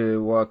need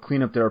to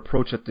clean up their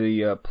approach at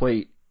the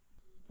plate?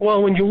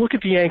 Well, when you look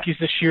at the Yankees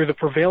this year, the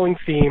prevailing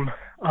theme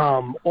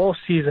all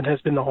season has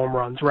been the home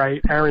runs,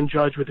 right? Aaron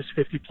Judge with his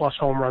 50-plus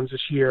home runs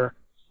this year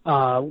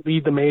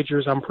lead the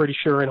majors, I'm pretty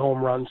sure, in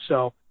home runs.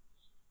 So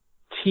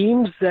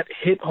teams that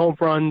hit home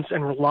runs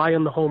and rely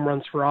on the home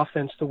runs for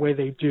offense the way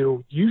they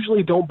do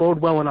usually don't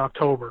bode well in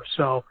October.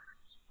 So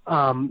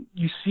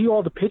you see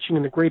all the pitching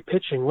and the great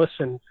pitching.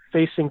 Listen,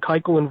 facing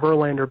Keuchel and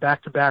Verlander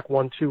back-to-back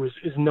 1-2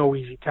 is no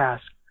easy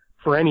task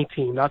for any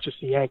team, not just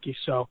the Yankees.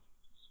 So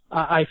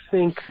I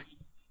think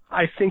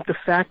the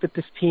fact that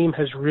this team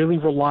has really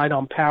relied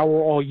on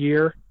power all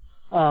year,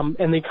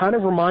 and they kind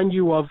of remind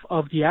you of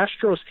the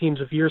Astros teams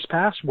of years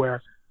past,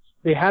 where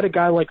they had a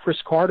guy like Chris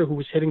Carter who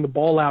was hitting the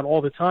ball out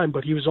all the time,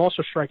 but he was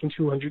also striking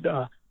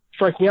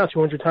out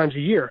 200 times a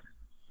year.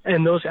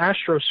 And those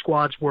Astros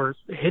squads were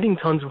hitting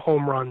tons of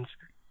home runs.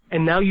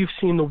 And now you've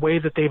seen the way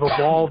that they've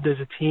evolved as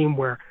a team,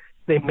 where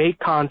they make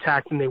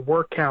contact and they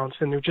work counts,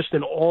 and they're just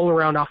an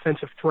all-around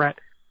offensive threat.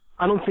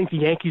 I don't think the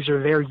Yankees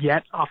are there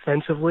yet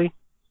offensively.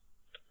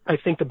 I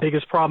think the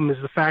biggest problem is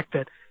the fact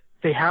that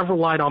they have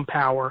relied on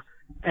power,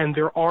 and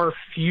there are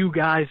few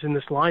guys in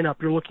this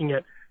lineup. You're looking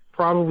at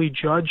probably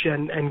Judge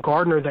and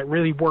Gardner that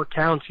really work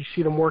counts. You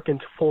see them work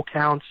into full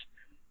counts,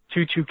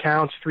 2-2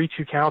 counts,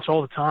 3-2 counts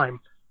all the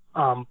time.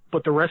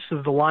 But the rest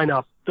of the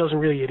lineup doesn't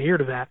really adhere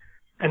to that.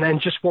 And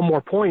then just one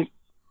more point,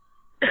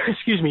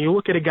 excuse me, you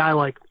look at a guy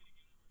like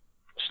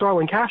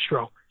Starlin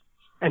Castro,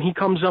 and he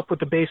comes up with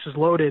the bases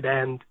loaded,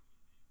 and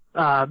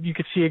you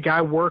could see a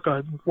guy work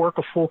a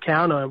full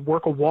count,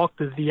 work a walk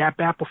the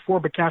at-bat before,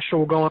 but Castro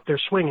will go up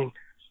there swinging.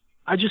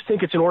 I just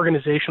think it's an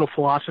organizational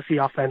philosophy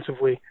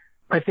offensively.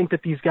 I think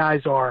that these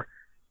guys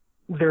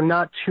they're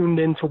not tuned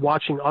into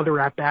watching other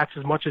at-bats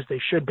as much as they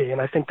should be, and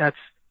I think that's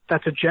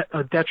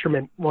a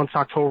detriment once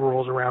October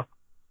rolls around.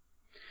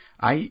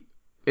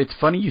 It's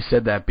funny you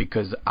said that,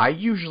 because I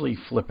usually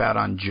flip out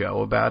on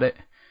Joe about it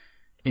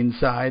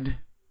inside.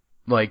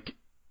 Like,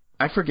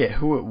 I forget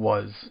who it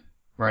was,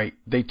 right?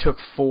 They took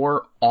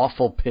 4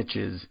 awful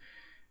pitches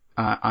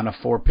on a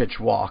 4-pitch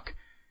walk.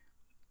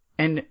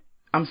 And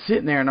I'm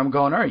sitting there and I'm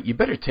going, all right, you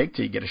better take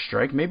till you get a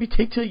strike. Maybe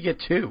take till you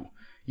get 2.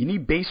 You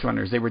need base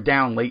runners. They were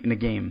down late in the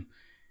game.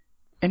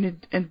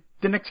 And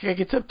the next guy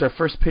gets up, their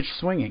first pitch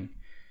swinging.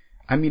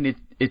 I mean,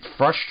 it's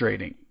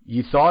frustrating.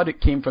 You thought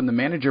it came from the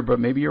manager, but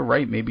maybe you're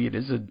right. Maybe it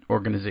is an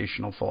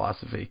organizational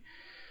philosophy.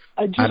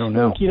 I don't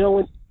know.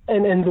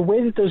 And the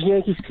way that those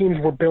Yankees teams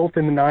were built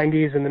in the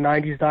 90s and the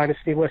 90s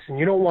dynasty, listen,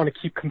 you don't want to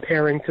keep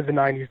comparing to the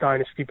 90s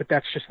dynasty, but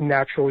that's just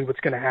naturally what's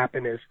going to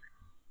happen is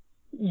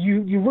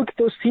you look at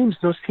those teams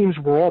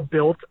were all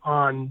built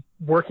on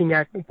working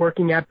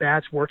at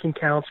bats, working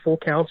counts, full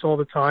counts all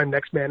the time,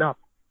 next man up.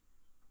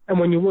 And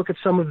when you look at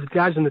some of the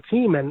guys on the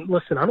team, and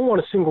listen, I don't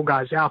want to single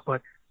guys out,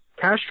 but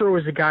Castro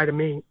is a guy to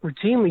me,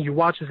 routinely you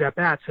watch his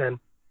at-bats, and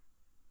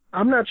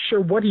I'm not sure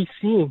what he's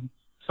seeing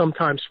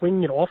sometimes,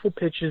 swinging at awful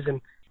pitches,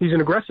 and he's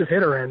an aggressive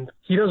hitter, and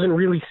he doesn't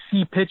really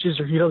see pitches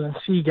or he doesn't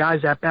see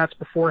guys at-bats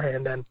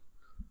beforehand, and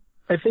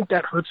I think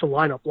that hurts a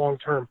lineup long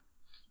term.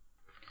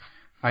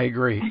 I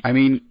agree. I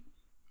mean,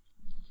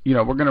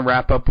 we're going to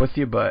wrap up with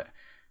you, but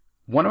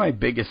one of my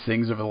biggest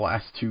things over the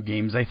last two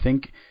games, I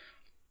think,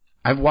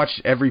 I've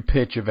watched every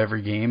pitch of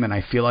every game, and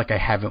I feel like I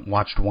haven't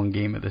watched one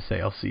game of this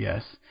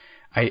ALCS.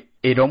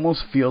 It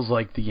almost feels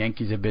like the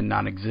Yankees have been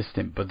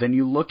non-existent, but then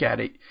you look at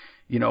it,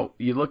 you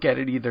look at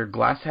it either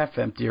glass half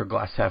empty or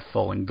glass half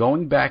full, and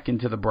going back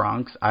into the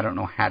Bronx, I don't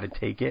know how to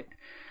take it.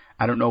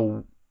 I don't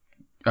know.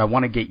 I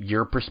want to get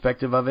your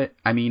perspective of it.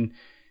 I mean,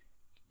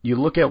 you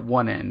look at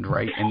one end,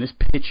 right, and this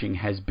pitching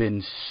has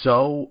been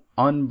so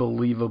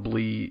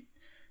unbelievably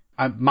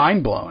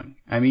mind-blowing.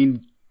 I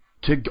mean,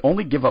 to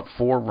only give up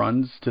 4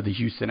 runs to the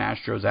Houston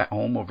Astros at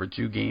home over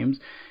 2 games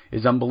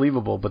is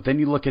unbelievable. But then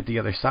you look at the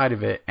other side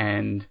of it,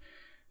 and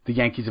the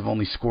Yankees have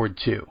only scored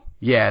 2.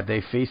 Yeah,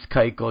 they faced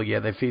Keuchel.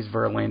 Yeah, they faced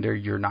Verlander.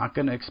 You're not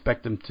going to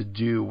expect them to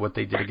do what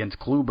they did against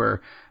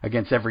Kluber,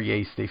 against every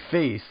ace they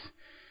face.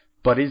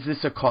 But is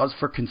this a cause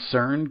for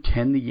concern?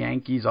 Can the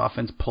Yankees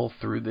offense pull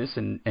through this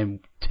and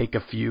take a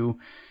few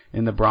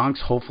in the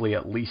Bronx? Hopefully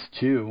at least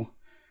 2.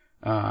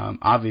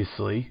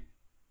 Obviously.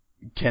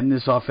 Can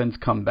this offense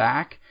come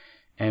back?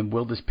 And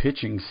will this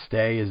pitching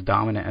stay as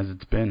dominant as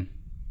it's been?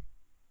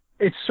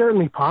 It's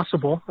certainly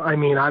possible. I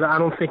mean, I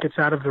don't think it's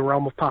out of the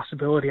realm of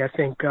possibility. I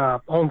think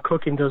home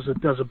cooking does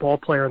a ball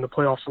player in the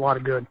playoffs a lot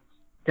of good.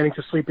 Getting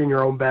to sleep in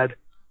your own bed,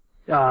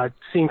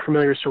 seeing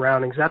familiar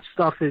surroundings, that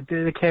stuff,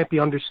 it can't be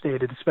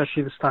understated,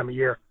 especially this time of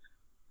year.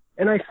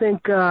 And I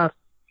think, and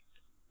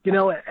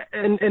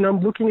I'm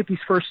looking at these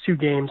first 2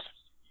 games,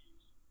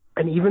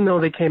 and even though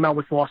they came out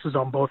with losses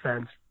on both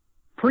ends,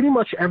 pretty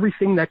much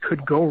everything that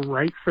could go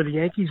right for the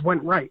Yankees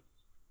went right.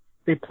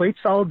 They played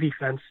solid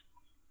defense.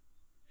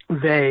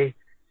 They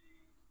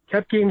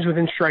kept games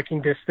within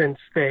striking distance.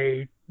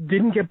 They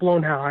didn't get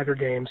blown out either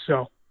game.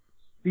 So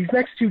these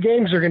next 3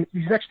 games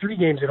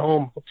at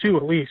home, 2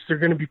 at least, they're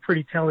going to be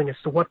pretty telling as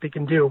to what they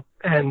can do.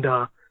 And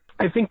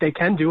I think they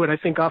can do it. I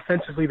think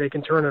offensively they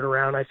can turn it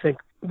around. I think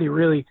they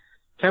really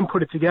can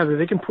put it together.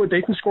 They can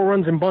score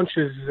runs in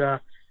bunches.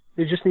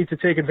 They just need to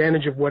take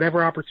advantage of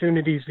whatever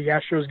opportunities the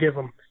Astros give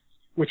them,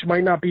 which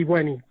might not be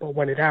many, but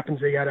when it happens,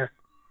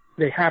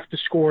 they have to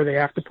score, they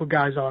have to put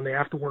guys on, they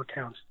have to work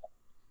counts.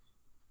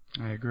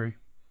 I agree.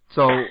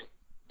 So,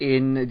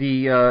 in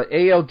the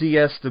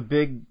ALDS, the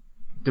big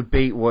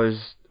debate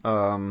was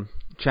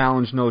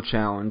challenge, no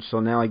challenge. So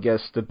now I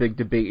guess the big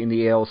debate in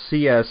the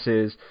ALCS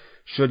is,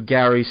 should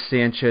Gary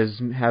Sanchez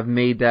have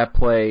made that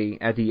play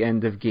at the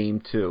end of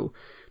Game 2?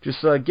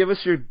 Just give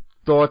us your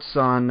thoughts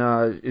on,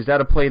 is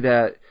that a play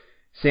that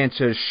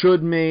Sanchez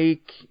should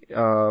make?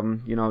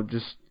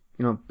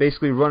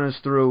 Basically run us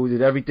through,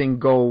 did everything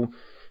go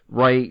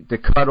right? The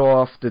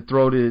cutoff,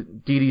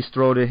 Didi's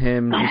throw to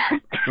him.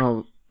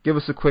 Just, give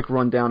us a quick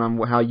rundown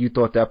on how you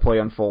thought that play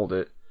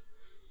unfolded.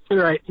 All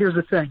right, here's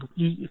the thing.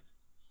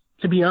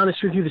 To be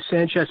honest with you, the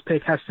Sanchez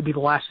pick has to be the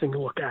last thing to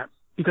look at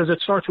because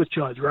it starts with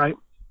Judge, right?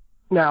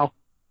 Now,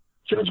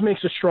 Judge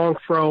makes a strong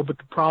throw, but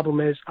the problem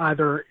is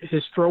either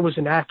his throw was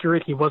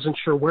inaccurate, he wasn't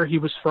sure where he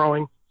was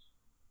throwing.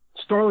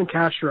 Starlin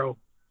Castro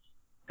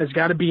has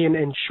got to be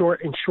in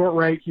short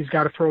right. He's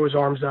got to throw his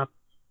arms up,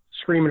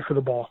 screaming for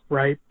the ball,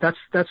 right? That's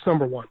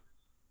number one.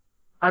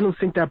 I don't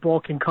think that ball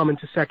can come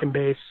into second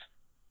base.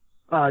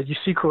 You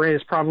see Correa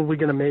is probably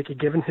going to make it,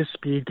 given his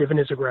speed, given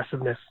his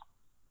aggressiveness.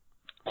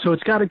 So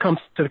it's got to come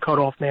to the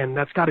cutoff man, and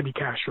that's got to be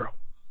Castro.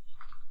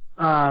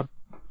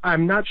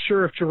 I'm not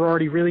sure if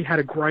Girardi really had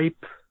a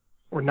gripe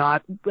or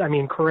not. I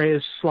mean,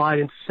 Correa's slide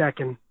into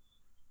second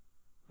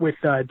with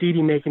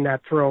Didi making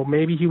that throw.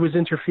 Maybe he was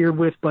interfered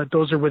with, but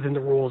those are within the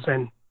rules,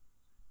 and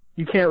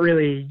you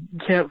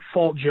can't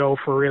fault Joe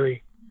for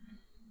really,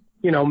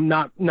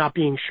 not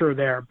being sure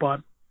there.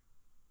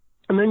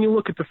 And then you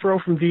look at the throw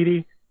from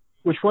Didi,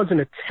 which wasn't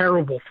a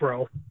terrible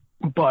throw,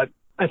 but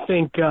I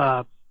think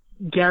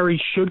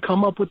Gary should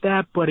come up with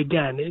that. But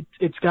again,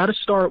 it's got to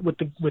start with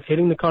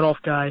hitting the cutoff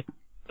guy.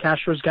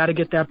 Castro's got to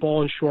get that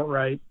ball in short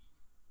right.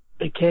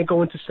 It can't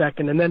go into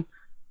second. And then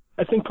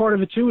I think part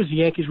of it too is the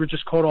Yankees were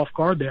just caught off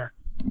guard there.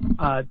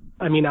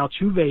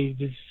 Altuve,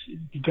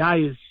 the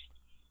guy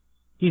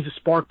he's a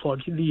spark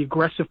plug. The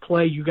aggressive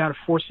play, you got to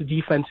force the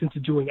defense into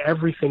doing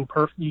everything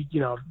perfect.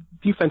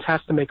 Defense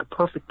has to make a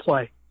perfect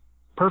play.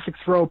 Perfect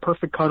throw,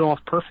 perfect cutoff,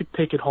 perfect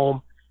pick at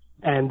home.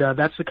 And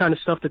that's the kind of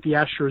stuff that the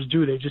Astros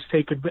do. They just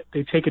take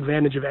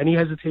advantage of any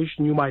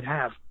hesitation you might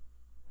have.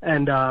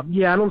 And I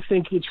don't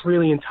think it's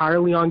really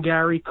entirely on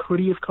Gary. Could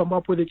he have come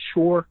up with it?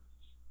 Sure.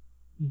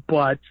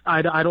 But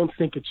I don't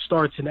think it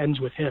starts and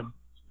ends with him.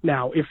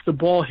 Now, if the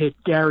ball hit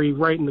Gary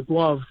right in the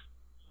glove,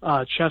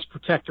 chest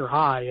protector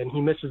high, and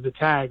he misses the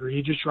tag, or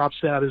he just drops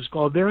it out of his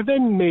glove there,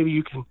 then maybe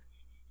you can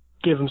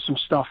give him some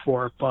stuff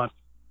for it. But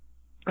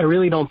I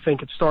really don't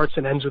think it starts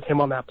and ends with him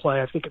on that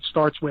play. I think it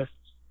starts with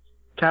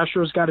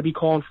Castro's got to be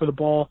calling for the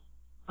ball.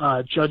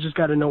 Judge has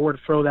got to know where to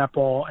throw that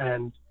ball,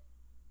 and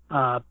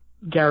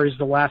Gary's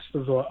the last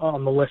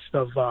on the list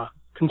of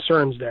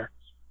concerns there.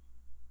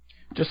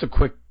 Just a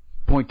quick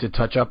point to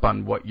touch up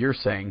on what you're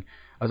saying.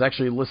 I was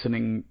actually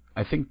listening,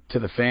 I think, to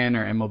the Fan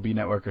or MLB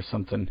Network or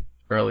something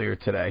earlier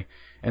today,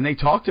 and they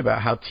talked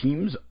about how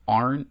teams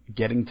aren't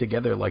getting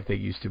together like they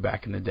used to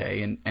back in the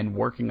day and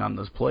working on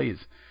those plays.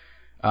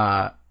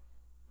 The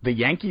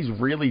Yankees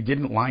really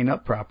didn't line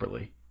up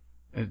properly.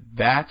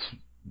 That's,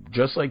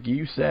 just like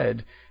you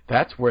said,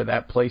 that's where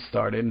that play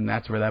started, and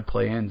that's where that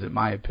play ends, in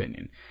my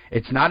opinion.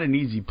 It's not an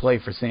easy play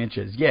for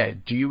Sanchez. Yeah,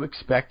 do you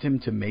expect him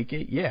to make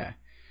it? Yeah.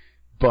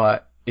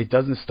 But it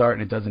doesn't start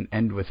and it doesn't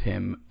end with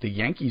him. The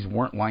Yankees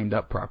weren't lined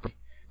up properly.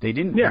 They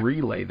didn't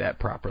relay that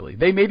properly.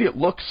 They made it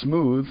look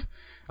smooth.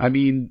 I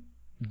mean,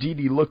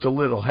 Didi looked a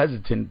little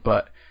hesitant,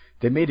 but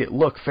they made it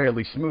look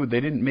fairly smooth.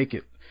 They didn't make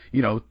it,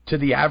 to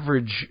the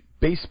average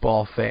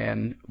baseball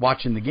fan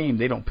watching the game,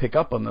 they don't pick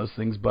up on those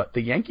things, but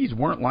the Yankees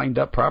weren't lined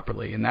up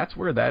properly, and that's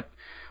where that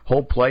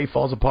whole play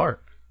falls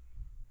apart.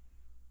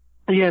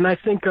 Yeah, and I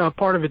think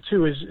part of it,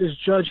 too, is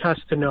Judge has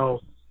to know,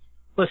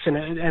 listen,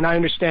 and I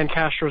understand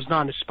Castro's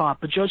not in his spot,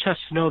 but Judge has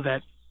to know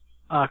that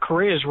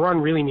Correa's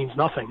run really means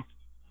nothing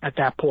at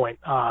that point.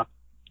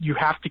 You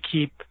have to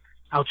keep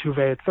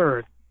Altuve at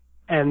third,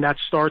 and that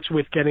starts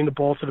with getting the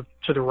ball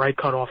to the right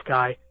cutoff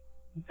guy.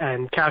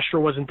 And Castro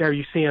wasn't there.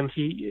 You see him,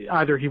 he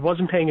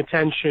wasn't paying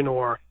attention,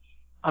 or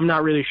I'm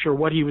not really sure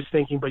what he was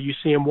thinking, but you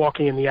see him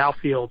walking in the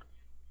outfield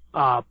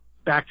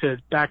back to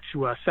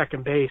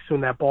second base when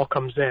that ball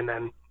comes in.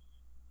 And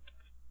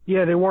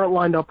yeah, they weren't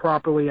lined up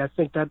properly. I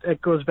think that it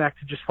goes back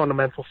to just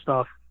fundamental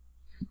stuff.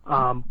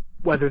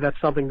 Whether that's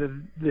something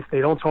that if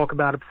they don't talk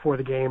about it before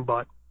the game,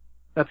 but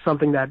that's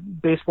something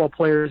that baseball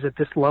players at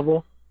this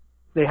level,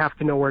 they have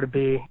to know where to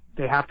be.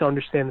 They have to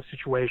understand the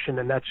situation,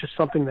 and that's just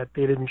something that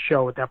they didn't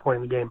show at that point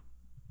in the game.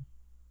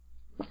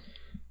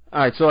 All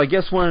right, so I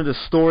guess one of the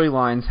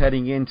storylines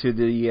heading into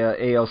the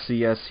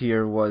ALCS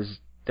here was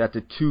that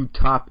the two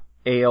top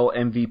AL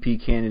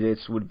MVP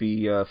candidates would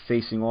be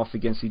facing off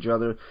against each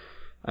other.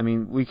 I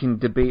mean, we can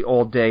debate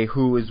all day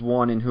who is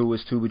one and who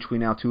is two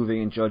between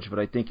Altuve and Judge, but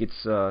I think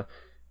it's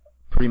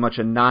pretty much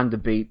a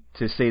non-debate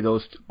to say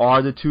those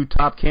are the two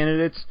top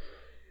candidates.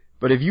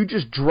 But if you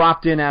just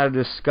dropped in out of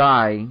the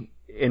sky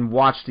and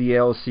watched the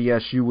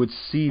ALCS, you would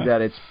see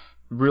that it's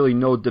really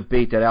no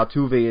debate that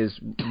Altuve is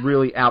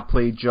really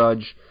outplayed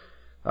Judge.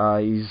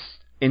 He's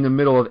in the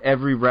middle of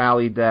every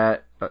rally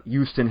that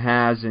Houston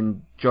has,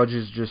 and Judge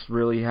has just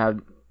really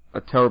had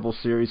a terrible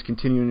series,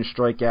 continuing to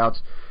strikeouts.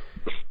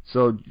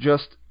 So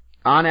just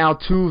on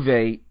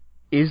Altuve,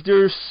 is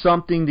there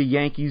something the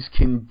Yankees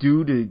can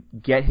do to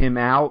get him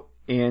out?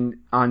 And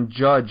on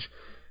Judge,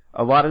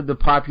 a lot of the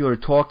popular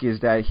talk is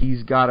that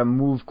he's got to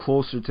move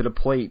closer to the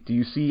plate. Do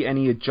you see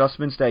any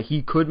adjustments that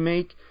he could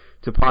make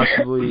to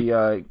possibly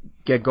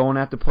get going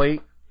at the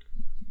plate?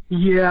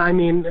 Yeah, I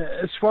mean,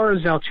 as far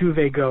as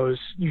Altuve goes,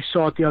 you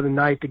saw it the other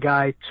night. The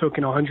guy took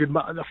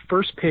the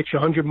first pitch,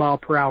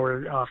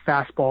 100-mile-per-hour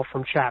fastball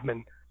from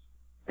Chapman.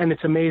 And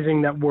it's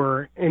amazing that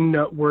we're in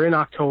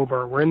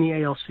October, we're in the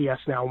ALCS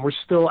now, and we're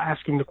still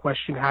asking the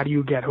question, how do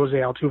you get Jose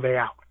Altuve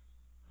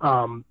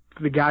out?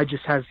 The guy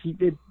just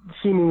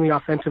seemingly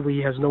offensively,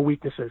 he has no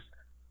weaknesses.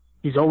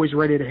 He's always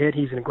ready to hit.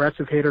 He's an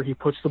aggressive hitter. He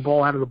puts the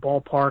ball out of the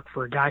ballpark.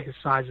 For a guy his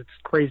size, it's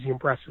crazy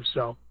impressive.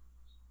 So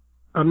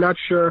I'm not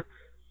sure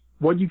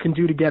what you can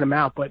do to get him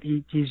out, but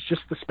he's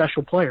just a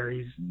special player.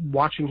 He's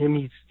watching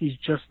him. He's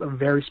just a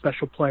very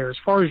special player. As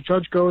far as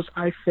Judge goes,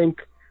 I think,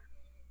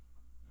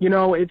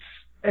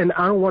 and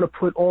I don't want to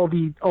put all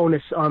the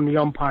onus on the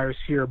umpires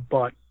here,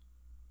 but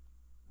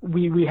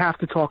we have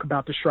to talk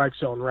about the strike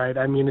zone, right?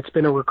 I mean, it's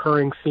been a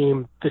recurring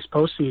theme this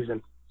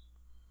postseason.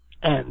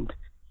 And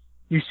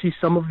you see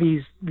some of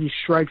these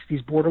strikes,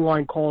 these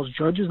borderline calls.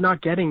 Judge is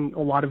not getting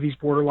a lot of these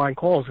borderline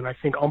calls, and I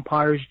think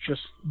umpires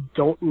just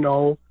don't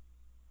know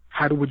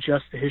how to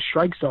adjust to his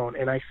strike zone.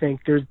 And I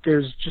think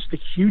there's just a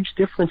huge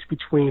difference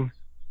between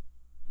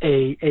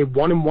a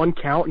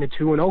 1-1 count and a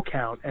 2-0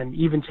 count, and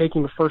even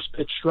taking a first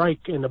pitch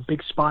strike in a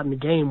big spot in the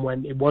game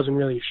when it wasn't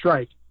really a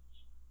strike.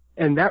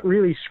 And that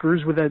really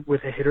screws with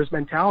a hitter's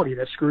mentality.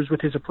 That screws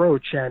with his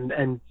approach.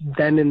 And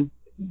then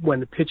when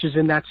the pitch is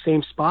in that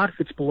same spot, if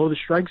it's below the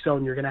strike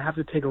zone, you're going to have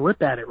to take a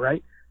rip at it,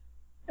 right?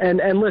 And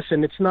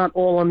listen, it's not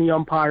all on the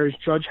umpires.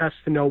 Judge has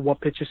to know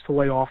what pitches to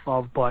lay off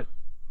of, but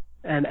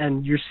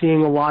and you're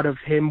seeing a lot of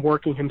him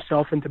working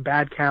himself into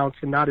bad counts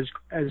and not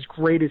as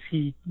great as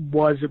he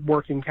was at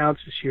working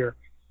counts this year.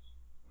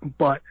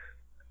 But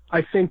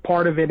I think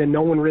part of it, and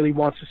no one really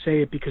wants to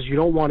say it because you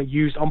don't want to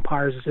use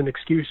umpires as an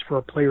excuse for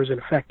a player's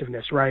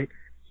ineffectiveness, right?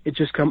 It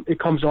just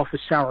comes off as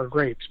sour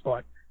grapes,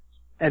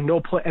 and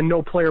no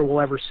player will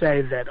ever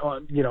say that,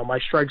 my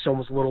strike zone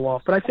was a little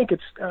off. But I think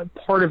it's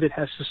part of it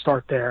has to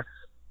start there.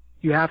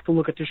 You have to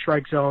look at the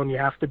strike zone. You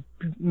have to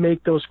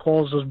make those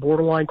calls, those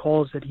borderline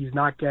calls that he's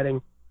not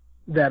getting,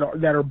 that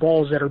are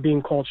balls that are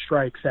being called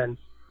strikes, and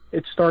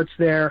it starts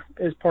there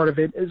as part of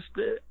it. Is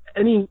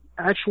any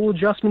actual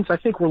adjustments? I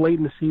think we're late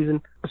in the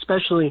season,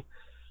 especially.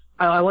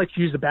 I like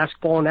to use the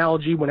basketball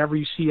analogy. Whenever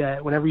you see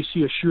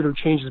a shooter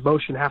change his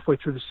motion halfway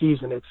through the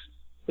season,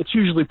 it's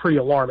usually pretty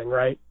alarming,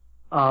 right?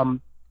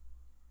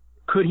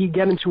 Could he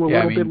get into a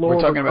little bit lower?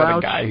 We're talking about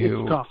a guy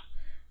who. It's tough.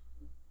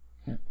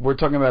 We're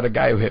talking about a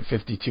guy who hit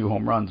 52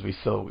 home runs. We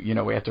still,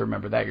 we have to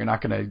remember that you're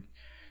not going to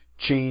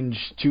change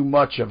too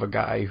much of a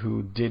guy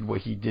who did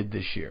what he did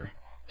this year,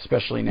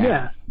 especially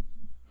now.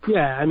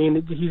 Yeah. I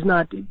mean, he's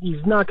not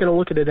going to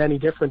look at it any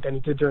different than he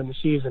did during the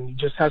season. He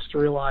just has to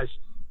realize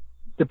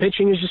the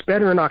pitching is just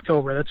better in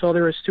October. That's all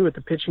there is to it.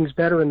 The pitching's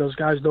better, and those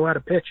guys know how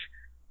to pitch,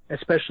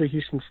 especially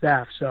Houston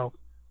staff. So,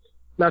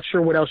 not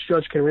sure what else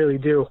Judge can really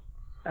do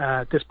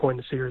at this point in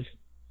the series.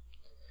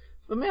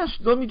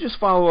 Let me just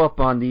follow up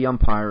on the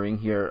umpiring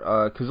here,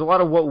 because a lot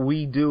of what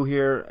we do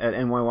here at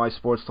NYY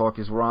Sports Talk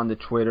is we're on the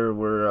Twitter,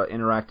 we're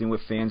interacting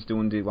with fans,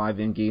 doing the live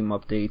in-game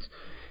updates,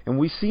 and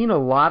we've seen a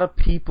lot of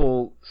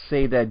people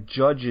say that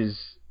Judge is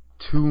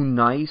too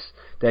nice,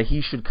 that he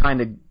should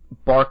kind of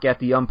bark at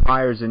the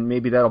umpires, and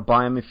maybe that'll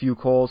buy him a few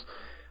calls.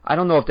 I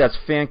don't know if that's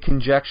fan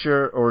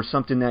conjecture or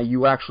something that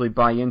you actually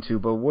buy into,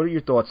 but what are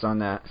your thoughts on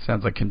that?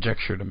 Sounds like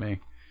conjecture to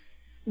me.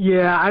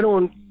 Yeah, I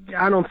don't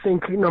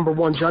think, number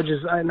one, Judge is,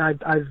 and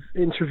I've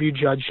interviewed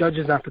Judge. Judge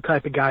is not the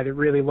type of guy that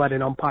really let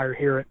an umpire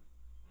hear it.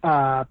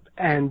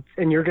 And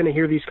you're going to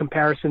hear these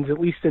comparisons, at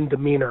least in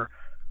demeanor.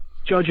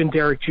 Judge and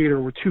Derek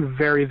Jeter were two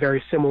very,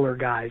 very similar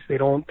guys. They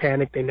don't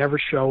panic. They never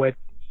show it.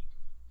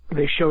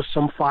 They show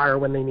some fire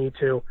when they need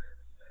to.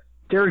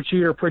 Derek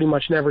Jeter pretty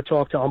much never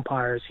talked to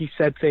umpires. He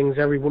said things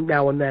every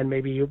now and then.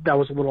 Maybe that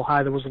was a little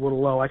high, that was a little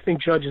low. I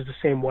think Judge is the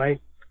same way.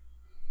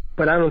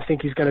 But I don't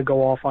think he's going to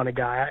go off on a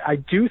guy. I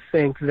do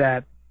think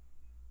that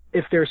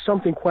if there's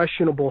something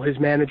questionable, his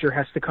manager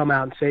has to come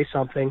out and say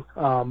something.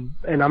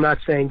 And I'm not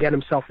saying get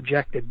himself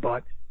ejected,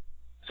 but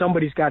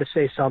somebody's got to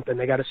say something.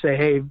 They got to say,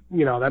 hey,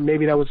 that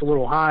maybe that was a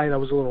little high, that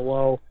was a little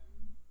low.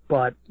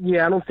 But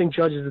yeah, I don't think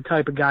Judge is the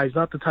type of guy. He's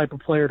not the type of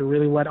player to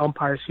really let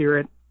umpires hear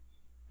it.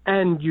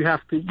 And you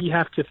have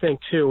to think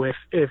too,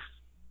 if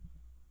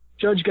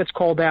Judge gets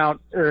called out,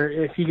 or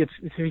if he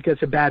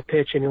gets a bad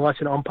pitch and he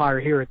lets an umpire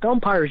hear it, the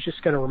umpire is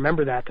just going to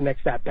remember that the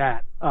next at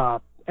bat,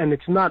 and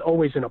it's not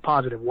always in a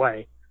positive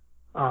way.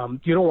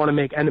 You don't want to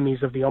make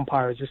enemies of the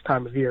umpires this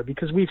time of year,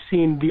 because we've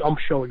seen the ump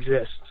show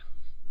exist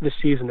this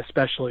season,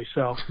 especially.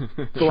 So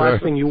the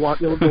last thing you want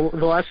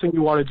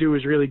to do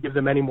is really give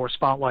them any more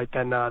spotlight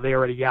than they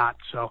already got.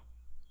 So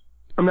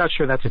I'm not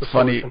sure that's the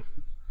solution.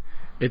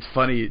 It's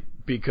funny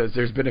because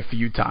there's been a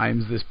few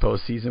times this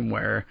postseason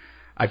where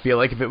I feel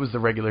like if it was the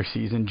regular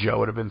season, Joe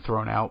would have been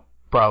thrown out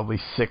probably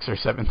 6 or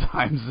 7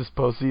 times this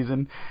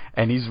postseason,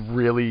 and he's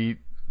really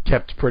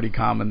kept pretty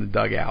calm in the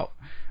dugout.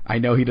 I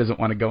know he doesn't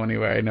want to go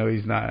anywhere. I know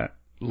he's not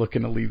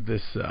looking to leave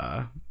this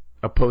a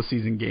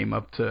postseason game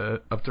up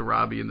to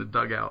Robbie in the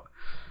dugout.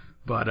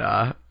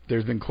 But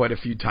there's been quite a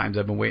few times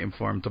I've been waiting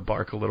for him to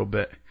bark a little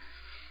bit.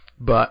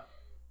 But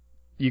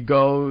you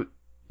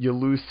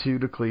lose 2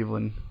 to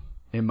Cleveland,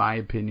 in my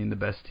opinion, the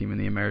best team in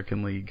the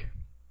American League,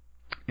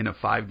 in a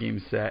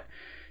 5-game set.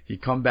 You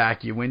come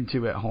back, you win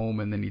 2 at home,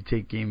 and then you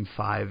take Game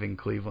 5 in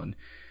Cleveland.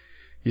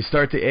 You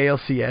start the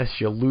ALCS,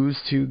 you lose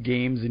 2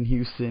 games in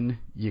Houston,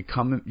 you're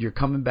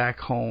coming back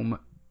home.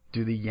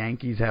 Do the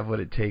Yankees have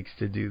what it takes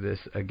to do this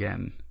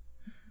again?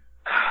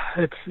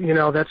 It's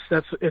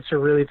it's a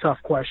really tough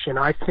question.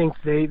 I think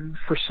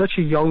for such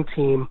a young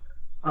team,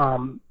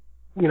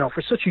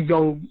 for such a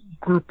young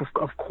group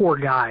of core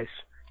guys,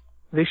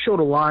 they showed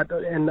a lot.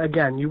 And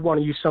again, you want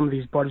to use some of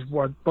these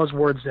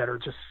buzzwords that are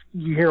just,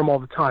 you hear them all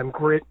the time: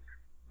 grit,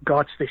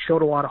 guts. They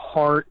showed a lot of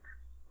heart.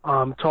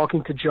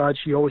 Talking to Judge,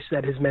 he always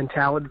said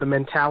the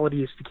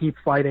mentality is to keep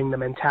fighting. The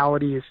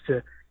mentality is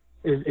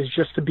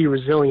just to be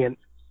resilient.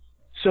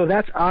 So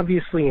that's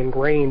obviously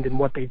ingrained in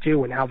what they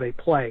do and how they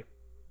play.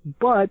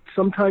 But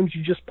sometimes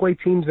you just play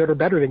teams that are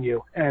better than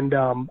you. And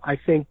I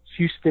think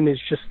Houston is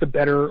just the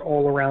better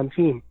all-around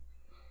team.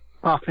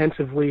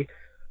 Offensively,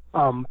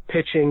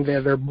 pitching,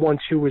 their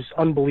 1-2 is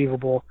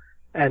unbelievable.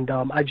 And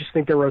I just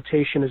think their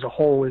rotation as a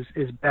whole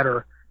is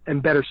better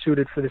and better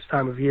suited for this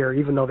time of year,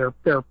 even though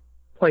they're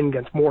playing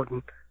against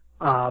Morton.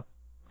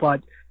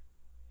 But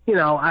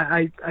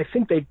I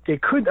think they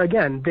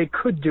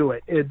could do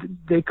it.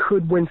 They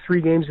could win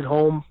 3 games at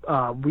home.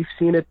 We've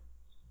seen it,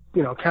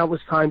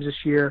 countless times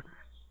this year.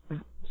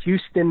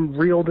 Houston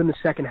reeled in the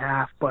second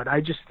half, but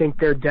I just think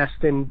they're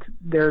destined.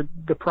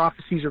 The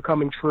prophecies are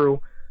coming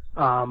true.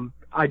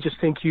 I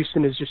just think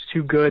Houston is just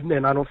too good,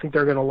 and I don't think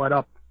they're going to let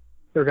up.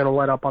 They're going to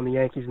let up on the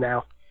Yankees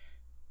now.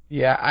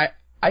 Yeah,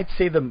 I'd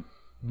say the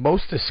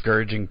most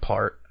discouraging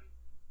part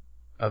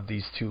of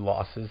these two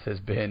losses has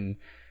been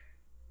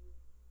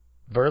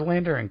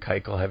Verlander and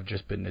Keuchel have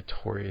just been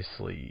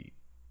notoriously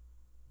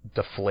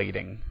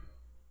deflating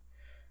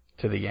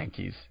to the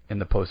Yankees in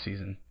the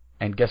postseason.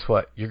 And guess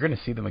what? You're going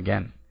to see them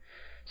again.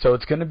 So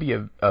it's going to be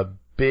a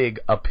big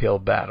uphill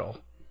battle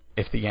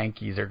if the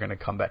Yankees are going to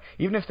come back.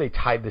 Even if they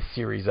tied the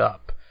series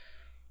up,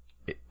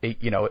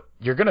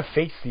 you're going to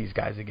face these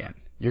guys again.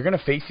 You're going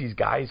to face these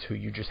guys who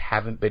you just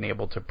haven't been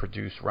able to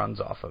produce runs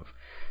off of.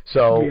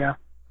 So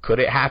could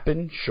it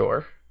happen?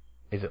 Sure.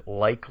 Is it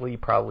likely?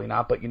 Probably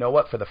not. But you know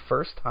what? For the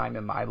first time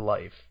in my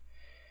life,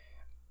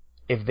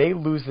 if they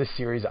lose this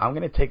series, I'm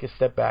going to take a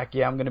step back.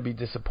 Yeah, I'm going to be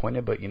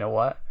disappointed. But you know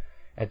what?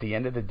 At the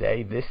end of the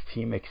day, this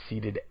team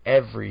exceeded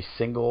every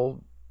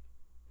single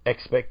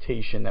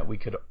expectation that we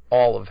could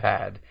all have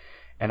had.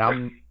 And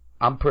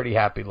I'm pretty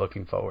happy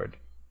looking forward.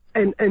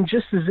 And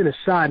just as an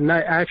aside, and I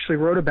actually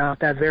wrote about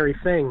that very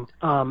thing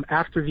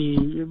after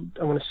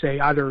I want to say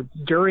either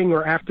during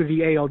or after the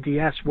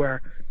ALDS,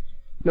 where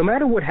no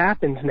matter what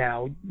happens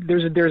now,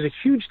 there's a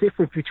huge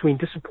difference between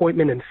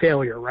disappointment and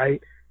failure,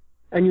 right?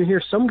 And you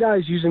hear some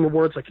guys using the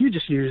words like you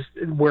just used,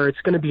 where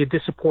it's going to be a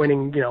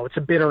disappointing, it's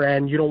a bitter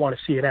end, you don't want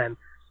to see it end.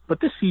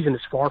 But this season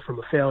is far from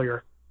a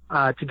failure.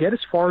 To get as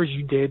far as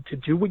you did, to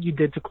do what you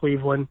did to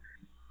Cleveland,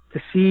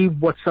 to see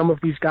what some of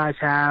these guys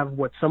have,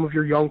 what some of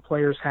your young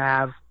players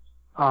have,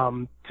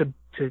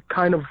 to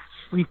kind of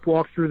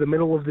sleepwalk through the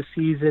middle of the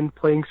season,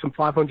 playing some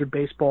 500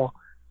 baseball,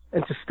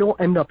 and to still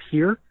end up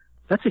here,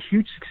 that's a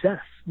huge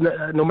success,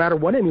 no matter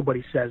what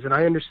anybody says. And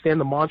I understand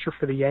the mantra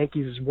for the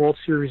Yankees is World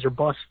Series or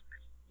bust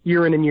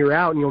year in and year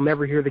out, and you'll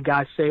never hear the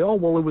guys say, oh,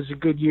 well, it was a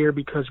good year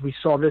because we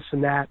saw this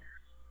and that.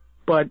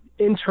 But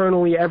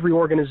internally, every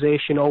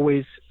organization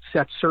always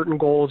sets certain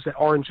goals that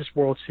aren't just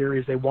World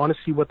Series. They want to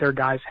see what their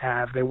guys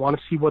have. They want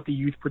to see what the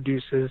youth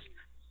produces.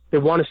 They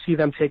want to see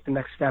them take the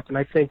next step. And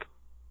I think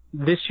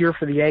this year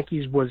for the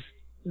Yankees was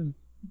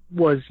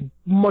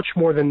much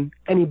more than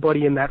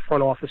anybody in that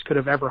front office could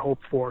have ever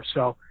hoped for.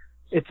 So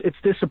it's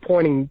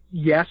disappointing,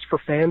 yes, for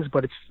fans,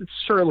 but it's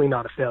certainly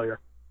not a failure.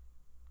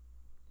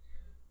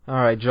 All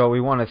right, Joe,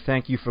 we want to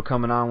thank you for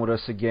coming on with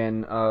us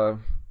again,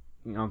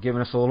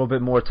 giving us a little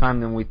bit more time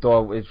than we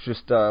thought. It's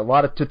just a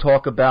lot to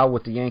talk about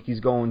with the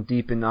Yankees going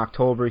deep in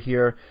October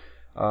here.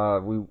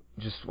 We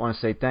just want to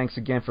say thanks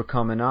again for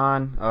coming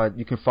on.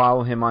 You can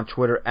follow him on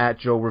Twitter at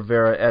Joe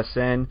Rivera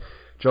SN.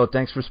 Joe,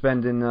 thanks for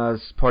spending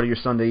part of your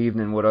Sunday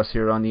evening with us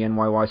here on the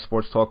NYY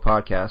Sports Talk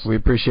podcast. We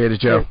appreciate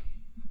it, Joe.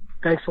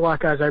 Thanks a lot,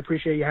 guys. I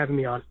appreciate you having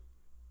me on.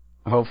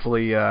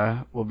 Hopefully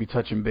we'll be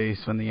touching base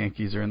when the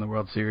Yankees are in the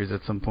World Series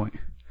at some point.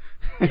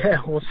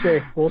 Yeah, we'll see.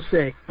 We'll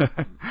see. All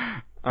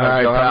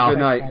right, Joe, have a good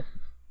night.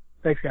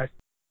 Thanks, guys.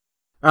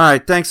 All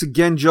right, thanks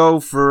again, Joe,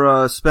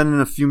 for spending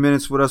a few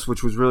minutes with us,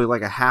 which was really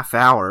like a half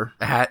hour.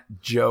 At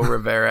Joe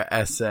Rivera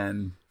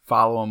SN.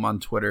 Follow him on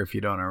Twitter if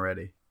you don't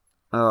already.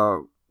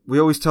 We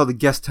always tell the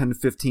guests 10 to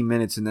 15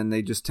 minutes, and then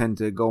they just tend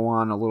to go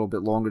on a little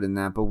bit longer than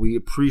that. But we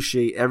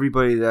appreciate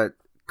everybody that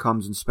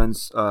comes and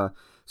spends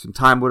some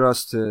time with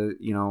us to,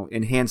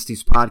 enhance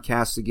these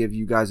podcasts to give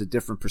you guys a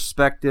different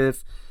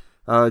perspective.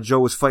 Joe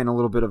was fighting a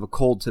little bit of a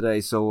cold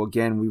today, so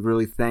again, we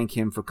really thank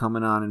him for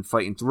coming on and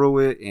fighting through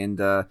it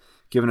and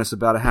giving us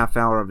about a half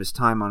hour of his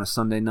time on a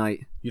Sunday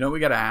night. We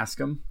got to ask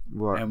him,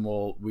 what? And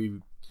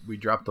we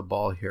dropped the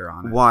ball here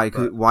on it. Why?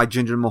 Why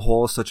Jinder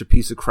Mahal is such a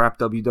piece of crap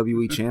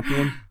WWE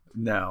champion?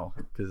 No,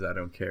 because I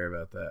don't care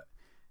about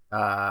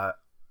that.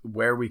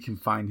 Where we can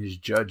find his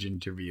Judge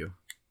interview.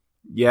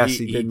 Yes,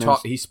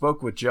 he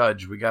spoke with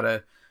Judge.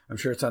 I'm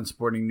sure it's on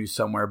Sporting News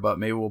somewhere, but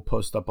maybe we'll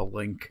post up a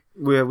link.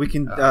 Yeah, we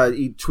can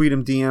tweet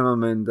him, DM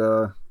him,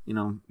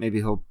 and maybe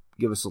he'll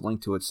give us a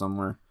link to it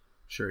somewhere.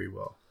 Sure he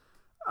will.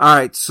 All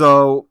right,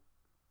 so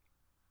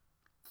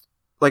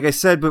like I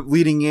said, but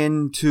leading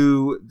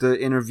into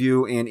the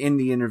interview and in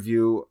the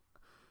interview,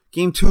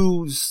 Game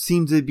 2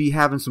 seemed to be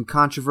having some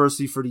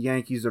controversy for the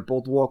Yankees. They're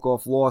both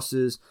walk-off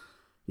losses.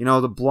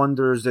 The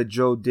blunders that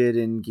Joe did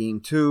in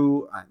Game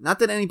 2. Not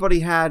that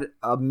anybody had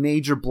a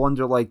major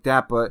blunder like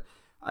that, but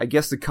I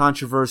guess the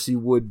controversy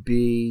would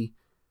be,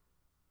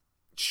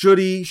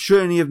 shouldn't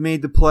he have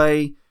made the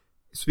play?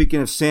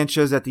 Speaking of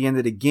Sanchez at the end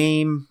of the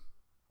game,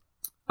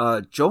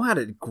 Joe had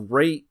a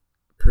great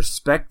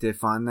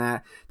perspective on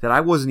that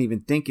I wasn't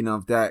even thinking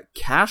of, that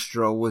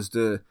Castro was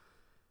the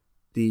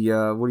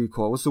what do you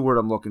call it? What's the word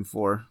I'm looking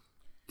for?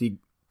 The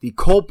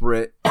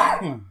culprit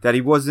that he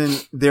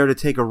wasn't there to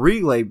take a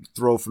relay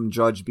throw from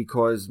Judge,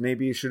 because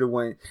maybe he should have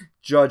went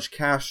Judge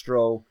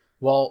Castro.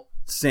 Well,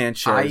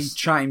 Sanchez. I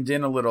chimed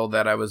in a little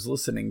that I was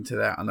listening to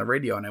that on the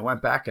radio, and I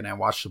went back and I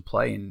watched the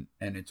play, and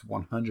it's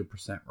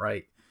 100%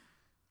 right.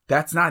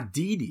 That's not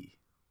Didi.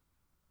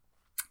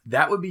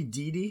 That would be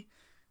Didi.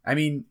 I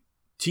mean,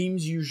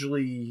 teams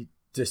usually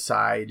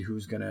decide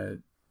who's going to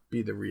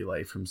be the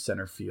relay from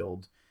center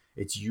field.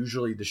 It's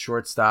usually the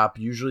shortstop.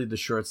 Usually the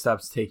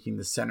shortstop's taking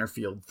the center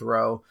field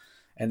throw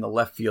and the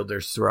left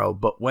fielder's throw.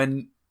 But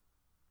when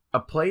a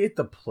play at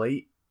the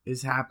plate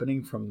is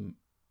happening from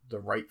the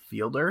right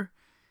fielder,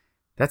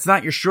 that's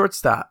not your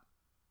shortstop.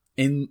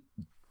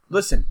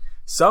 Listen,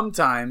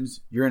 Sometimes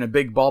you're in a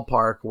big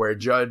ballpark where a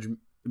Judge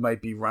might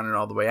be running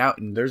all the way out,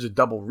 and there's a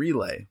double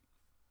relay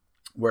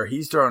where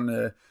he's throwing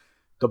the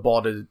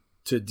ball to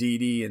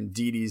Didi, and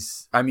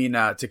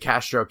to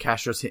Castro.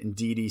 Castro's hitting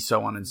Didi,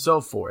 so on and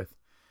so forth.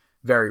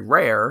 Very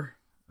rare,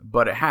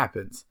 but it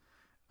happens.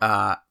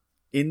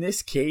 In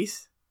this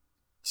case,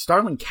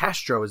 Starlin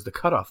Castro is the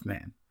cutoff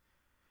man.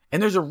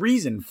 And there's a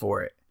reason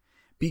for it.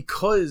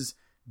 Because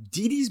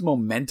Didi's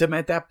momentum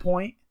at that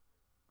point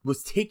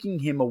was taking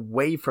him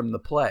away from the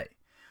play.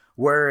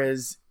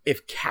 Whereas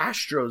if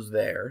Castro's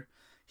there,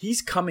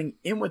 he's coming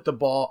in with the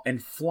ball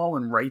and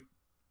flowing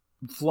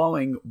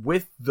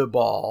with the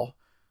ball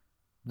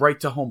right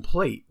to home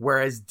plate.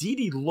 Whereas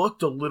Didi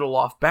looked a little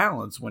off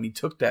balance when he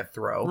took that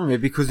throw.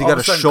 Maybe because he got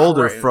a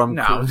shoulder from...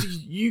 No,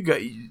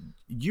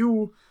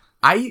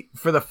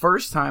 for the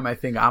first time, I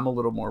think I'm a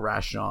little more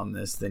rational on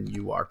this than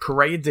you are.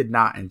 Correa did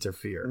not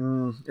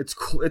interfere.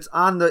 It's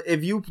on the...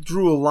 If you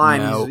drew a line,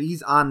 No.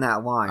 he's on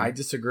that line. I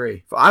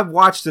disagree. I've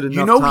watched it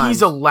enough times.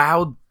 He's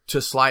allowed to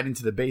slide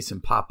into the base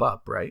and pop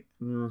up, right?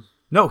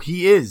 No,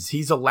 he is.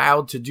 He's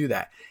allowed to do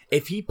that.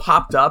 If he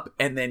popped up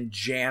and then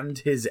jammed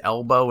his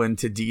elbow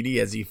into Didi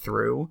as he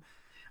threw,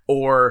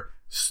 or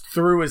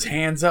threw his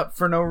hands up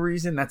for no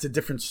reason, that's a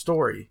different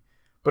story.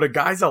 But a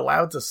guy's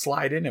allowed to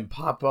slide in and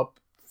pop up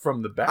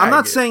from the bag. I'm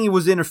not saying it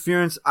was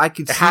interference. I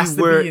could see has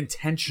to where be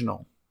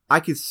intentional.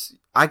 I could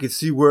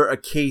see where a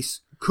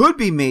case could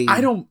be made.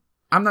 I'm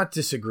not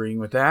disagreeing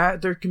with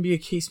that. There can be a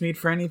case made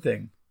for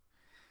anything.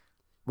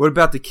 What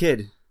about the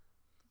kid?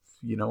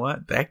 You know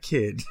what? That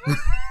kid.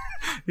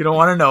 You don't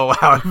want to know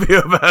how I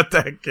feel about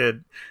that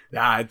kid.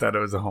 Nah, I thought it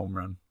was a home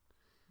run.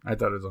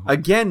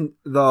 Again,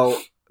 though,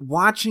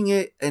 watching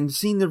it and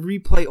seeing the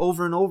replay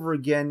over and over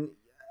again,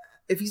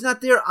 if he's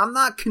not there, I'm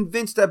not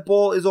convinced that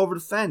ball is over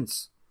the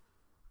fence.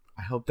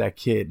 I hope that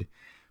kid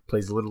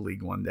plays Little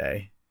League one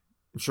day.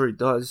 I'm sure he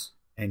does.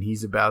 And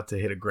he's about to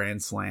hit a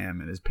grand slam,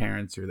 and his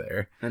parents are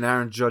there. And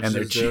Aaron Judge and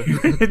is there.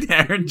 And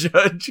Aaron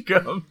Judge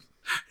comes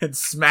and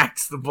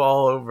smacks the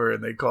ball over,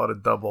 and they call it a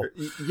double.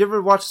 You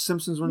ever watch The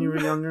Simpsons when you were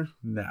younger?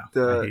 No,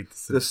 I hate The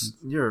Simpsons.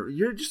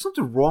 You're just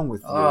something wrong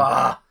with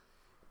you.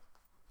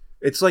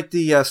 It's like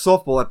the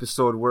softball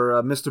episode where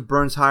Mr.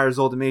 Burns hires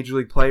all the major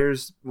league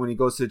players when he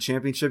goes to the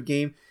championship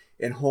game,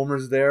 and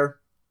Homer's there,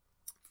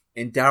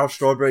 and Darryl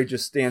Strawberry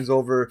just stands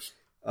over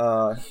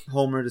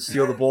Homer to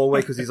steal the ball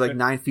away because he's like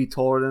 9 feet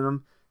taller than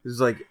him. It's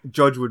like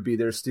Judge would be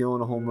there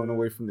stealing a home run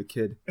away from the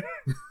kid.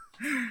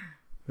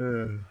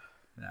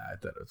 I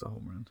thought it was a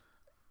home run.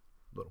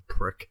 Little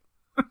prick.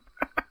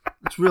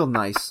 It's real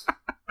nice.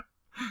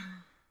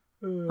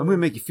 I'm going to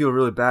make you feel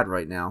really bad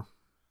right now.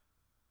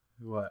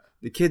 What?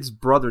 The kid's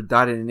brother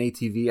died in an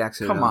ATV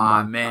accident. Come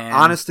on, man.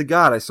 Honest to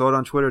God, I saw it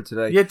on Twitter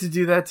today. You had to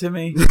do that to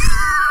me?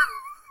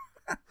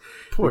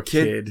 Poor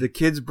kid. The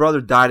kid's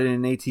brother died in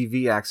an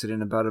ATV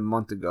accident about a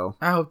month ago.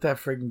 I hope that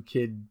friggin'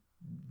 kid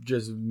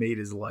just made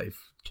his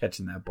life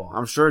catching that ball.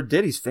 I'm sure it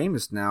did. He's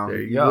famous now.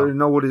 There you go. Wouldn't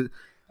know what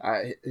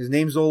his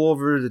name's all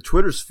over the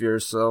Twitter sphere,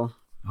 so...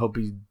 Hope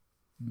he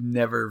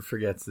never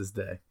forgets this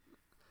day.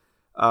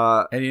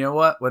 And you know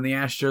what? When the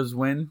Astros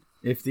win,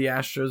 if the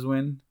Astros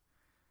win,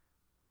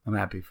 I'm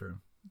happy for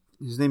him.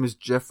 His name is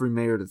Jeffrey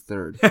Mayer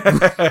III.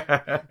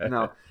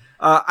 No.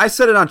 I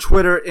said it on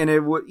Twitter, and it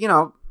would,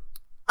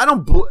 I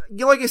don't,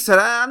 like I said,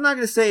 I'm not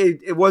going to say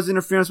it was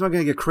interference. I'm not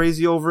going to get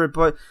crazy over it,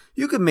 but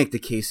you could make the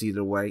case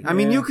either way. Yeah. I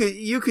mean, you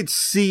could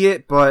see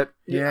it, but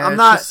I'm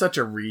not. It's such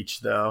a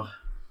reach, though.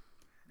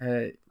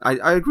 I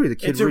agree. The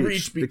kid it's reached. A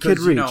reach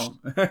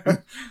because,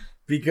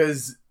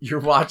 because you're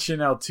watching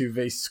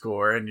Altuve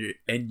score, and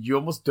you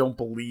almost don't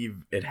believe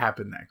it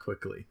happened that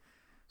quickly.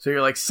 So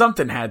you're like,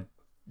 something had,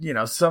 you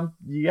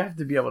have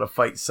to be able to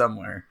fight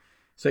somewhere.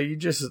 So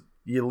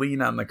you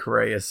lean on the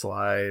Correa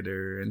slide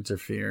or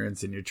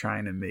interference, and you're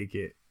trying to make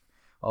it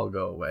all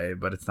go away,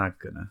 but it's not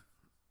gonna.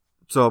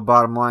 So,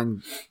 bottom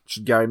line,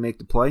 should Gary make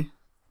the play?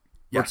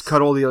 Yes. Let's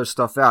cut all the other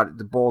stuff out.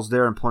 The ball's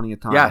there in plenty of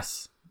time.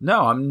 Yes.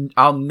 No,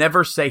 I'll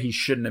never say he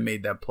shouldn't have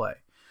made that play.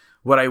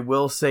 What I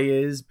will say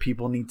is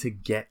people need to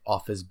get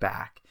off his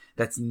back.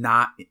 That's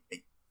not...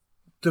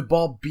 The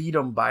ball beat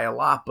him by a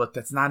lot, but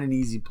that's not an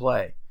easy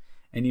play.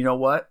 And you know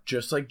what?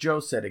 Just like Joe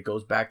said, it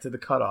goes back to the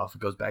cutoff.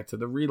 It goes back to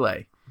the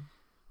relay.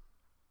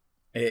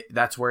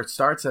 That's where it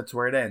starts. That's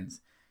where it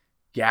ends.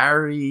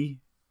 Gary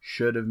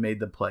should have made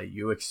the play.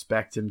 You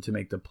expect him to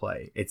make the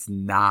play. It's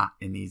not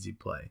an easy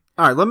play.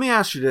 All right, let me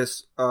ask you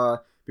this.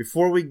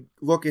 Before we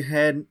look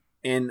ahead,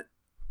 in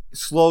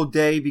slow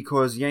day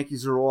because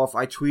Yankees are off,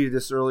 I tweeted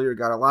this earlier,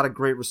 got a lot of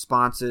great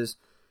responses.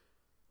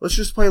 Let's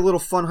just play a little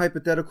fun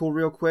hypothetical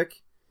real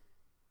quick.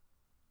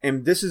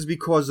 And this is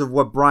because of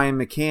what Brian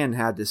McCann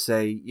had to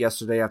say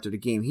yesterday after the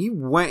game. He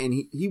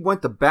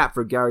went to bat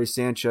for Gary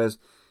Sanchez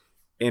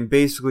and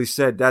basically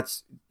said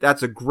that's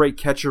a great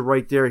catcher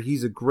right there.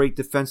 He's a great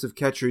defensive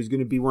catcher. He's going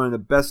to be one of the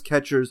best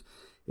catchers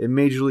in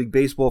Major League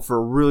Baseball for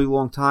a really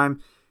long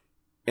time.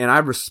 And I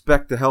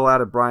respect the hell out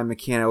of Brian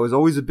McCann. I was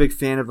always a big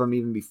fan of him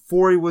even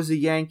before he was a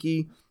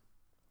Yankee.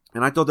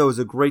 And I thought that was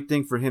a great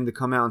thing for him to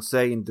come out and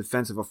say in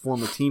defense of a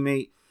former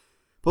teammate.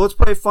 But let's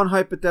play a fun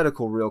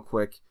hypothetical real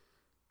quick.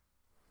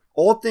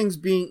 All things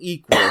being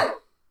equal,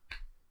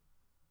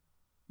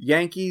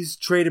 Yankees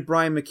traded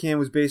Brian McCann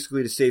was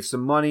basically to save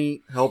some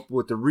money, help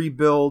with the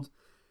rebuild.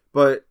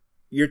 But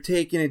you're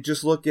taking it,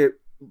 just look at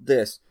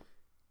this.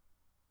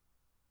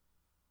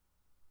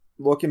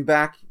 Looking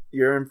back,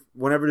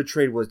 whenever the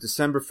trade was,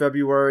 December,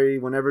 February,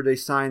 whenever they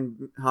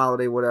signed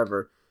Holiday,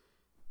 whatever.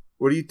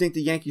 What do you think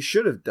the Yankees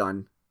should have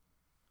done?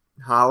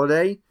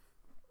 Holiday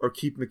or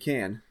keep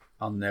McCann?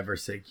 I'll never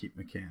say keep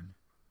McCann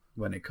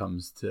when it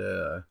comes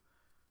to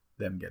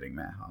them getting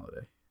Matt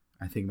Holiday.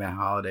 I think Matt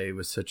Holiday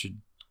was such a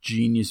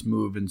genius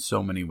move in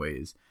so many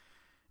ways.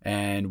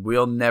 And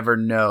we'll never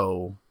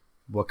know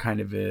what kind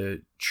of a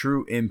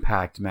true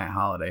impact Matt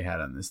Holiday had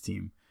on this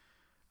team.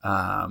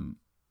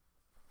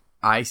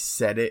 I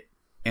said it,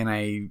 and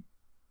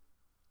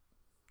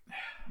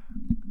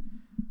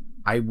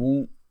I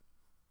won't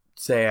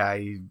say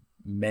I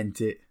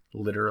meant it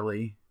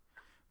literally,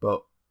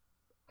 but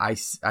I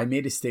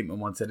made a statement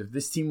once that if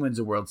this team wins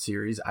a World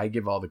Series, I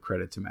give all the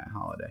credit to Matt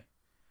Holiday.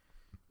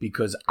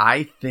 Because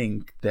I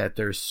think that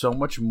there's so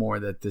much more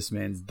that this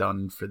man's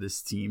done for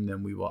this team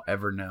than we will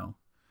ever know.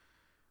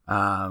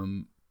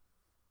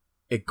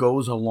 It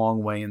goes a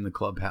long way in the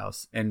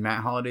clubhouse. And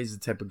Matt Holiday's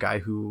the type of guy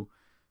who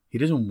he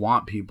doesn't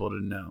want people to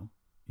know.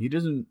 He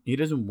doesn't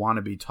want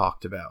to be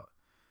talked about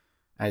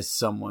as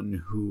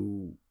someone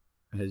who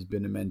has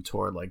been a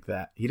mentor like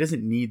that. He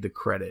doesn't need the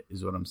credit,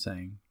 is what I'm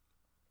saying.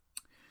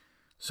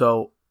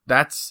 So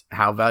that's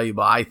how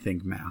valuable I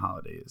think Matt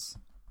Holiday is.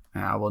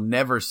 And I will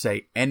never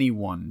say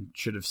anyone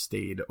should have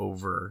stayed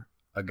over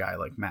a guy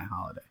like Matt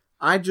Holiday.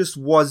 I just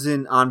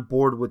wasn't on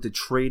board with the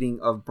trading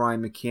of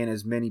Brian McCann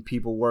as many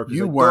people were.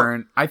 You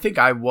weren't. I think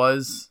I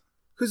was.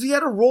 Because he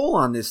had a role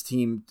on this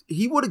team.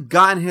 He would have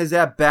gotten his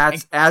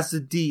at-bats as the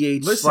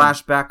DH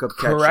 / backup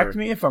catcher. Correct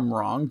me if I'm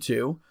wrong,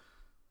 too.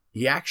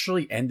 He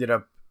actually ended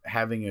up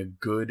having a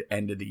good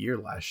end of the year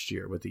last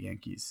year with the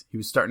Yankees. He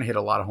was starting to hit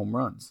a lot of home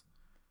runs.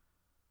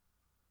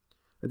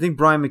 I think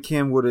Brian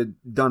McCann would have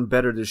done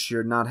better this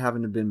year, not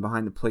having to been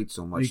behind the plate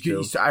so much.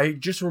 I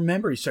just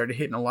remember he started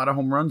hitting a lot of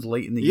home runs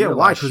late in the year. Yeah,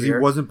 why? Because he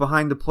wasn't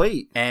behind the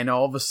plate. And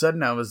all of a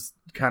sudden, I was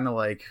kind of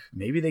like,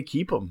 maybe they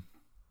keep him,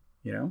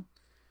 you know?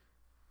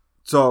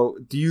 So,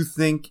 do you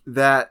think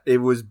that it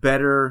was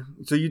better?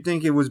 So, you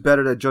think it was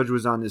better that Judge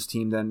was on this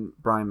team than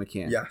Brian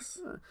McCann? Yes.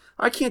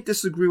 I can't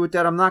disagree with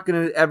that. I'm not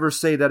going to ever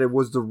say that it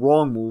was the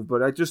wrong move,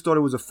 but I just thought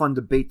it was a fun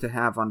debate to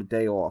have on the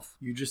day off.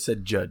 You just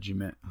said Judge. You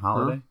meant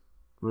Holiday? Huh?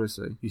 What did I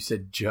say? You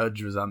said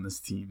Judge was on this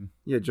team.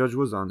 Yeah, Judge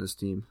was on this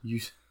team.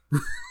 Just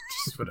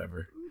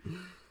whatever.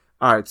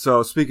 All right,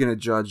 so speaking of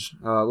Judge,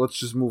 let's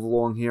just move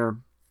along here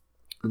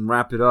and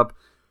wrap it up.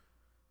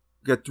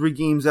 Got 3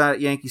 games at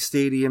Yankee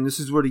Stadium. This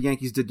is where the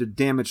Yankees did their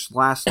damage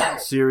last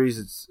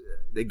series.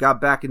 They got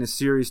back in the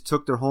series,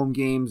 took their home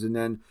games, and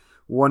then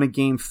won a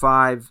Game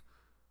 5.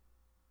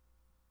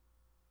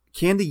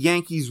 Can the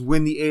Yankees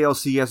win the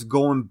ALCS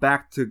going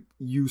back to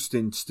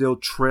Houston, still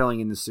trailing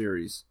in the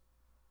series?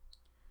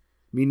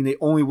 Meaning they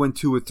only win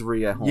 2 or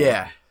 3 at home.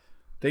 Yeah,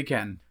 they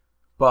can.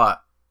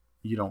 But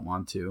you don't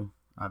want to,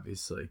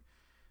 obviously.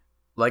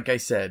 Like I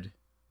said,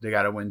 they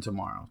got to win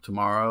tomorrow.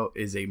 Tomorrow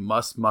is a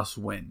must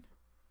win.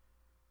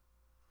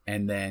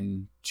 And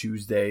then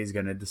Tuesday is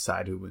going to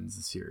decide who wins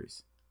the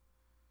series.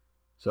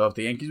 So if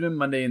the Yankees win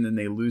Monday and then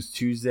they lose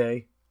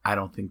Tuesday, I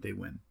don't think they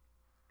win.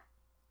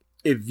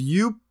 If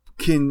you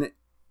can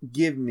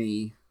give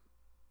me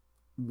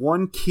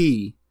one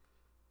key,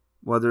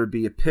 whether it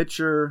be a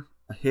pitcher,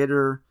 a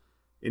hitter,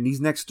 in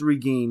these next 3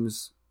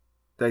 games,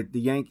 that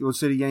let's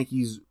say the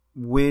Yankees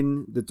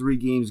win the 3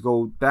 games,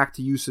 go back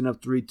to Houston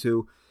up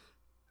 3-2,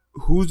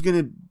 who's going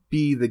to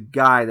be the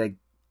guy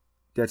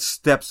that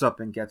steps up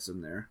and gets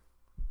them there?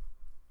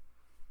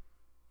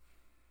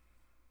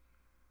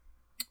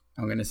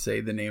 I'm going to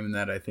say the name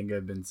that I think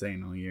I've been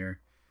saying all year,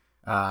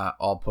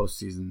 all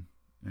postseason.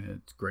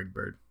 It's Greg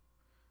Bird.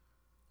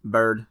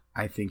 Bird.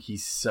 I think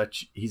he's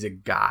a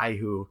guy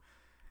who,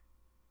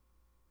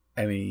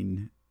 I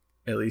mean,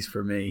 at least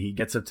for me, he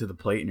gets up to the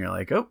plate and you're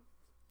like, oh,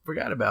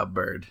 forgot about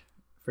Bird.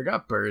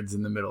 Forgot Bird's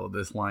in the middle of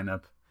this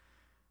lineup.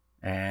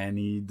 And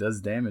he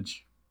does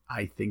damage.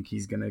 I think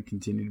he's going to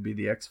continue to be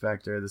the X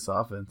factor of this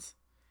offense.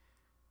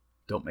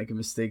 Don't make a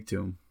mistake to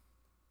him.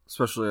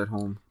 Especially at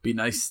home. Be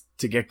nice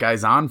to get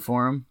guys on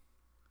for him.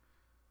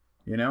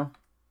 You know?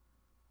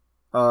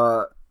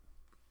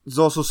 There's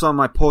also something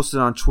I posted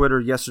on Twitter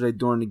yesterday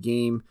during the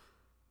game.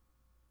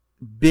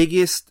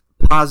 Biggest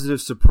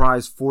positive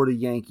surprise for the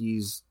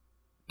Yankees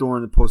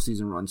during the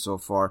postseason run so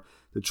far.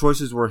 The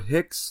choices were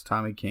Hicks,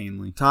 Tommy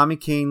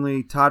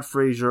Kahnle, Todd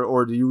Frazier,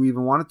 or do you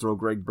even want to throw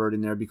Greg Bird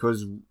in there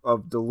because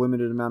of the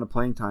limited amount of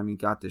playing time he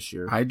got this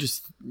year? I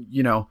just,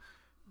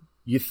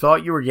 you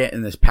thought you were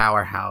getting this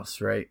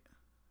powerhouse, right,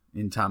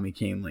 in Tommy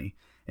Kahnle.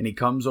 And he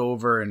comes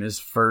over in his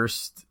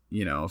first,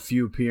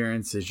 few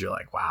appearances. You're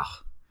like, wow,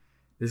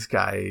 this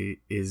guy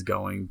is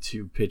going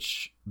to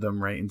pitch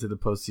them right into the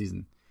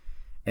postseason.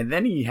 And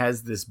then he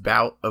has this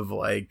bout of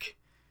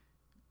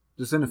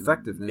Just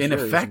ineffectiveness.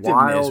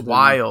 Ineffectiveness,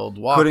 wild,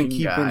 walking couldn't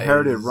keep guys.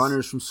 inherited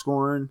runners from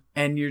scoring.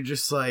 And you're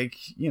just like,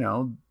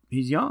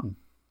 he's young.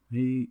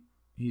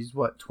 He's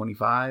what,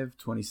 25,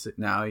 26?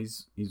 Now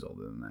he's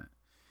older than that.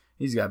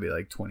 He's got to be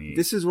like 28.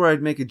 This is where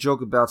I'd make a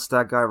joke about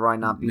Stat Guy Rye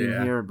not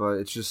being here, but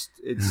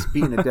it's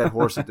beating a dead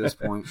horse at this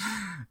point.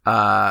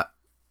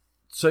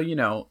 So,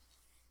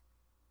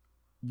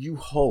 you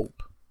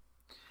hope.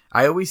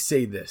 I always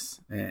say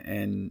this,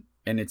 and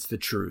it's the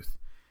truth.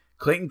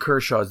 Clayton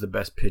Kershaw is the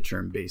best pitcher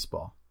in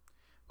baseball.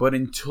 But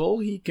until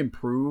he can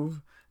prove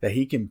that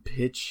he can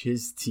pitch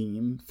his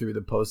team through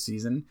the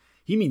postseason,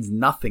 he means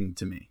nothing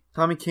to me.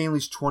 Tommy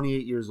Kahnle's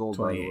 28 years old,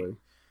 28. By the way.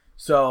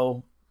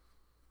 So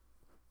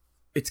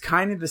it's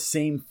kind of the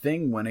same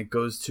thing when it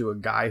goes to a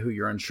guy who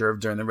you're unsure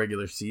of during the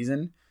regular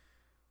season.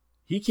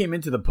 He came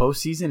into the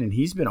postseason, and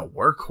he's been a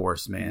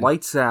workhorse, man.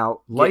 Lights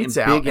out. And outs.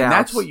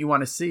 That's what you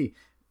want to see.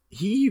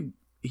 He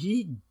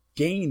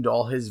gained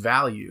all his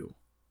value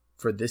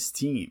for this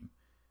team.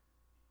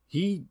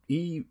 He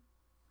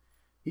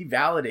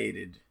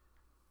validated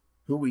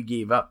who we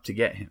gave up to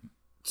get him.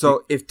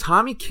 So if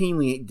Tommy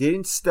Kahnle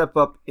didn't step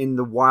up in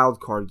the wild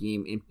card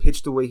game and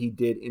pitch the way he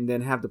did, and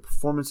then have the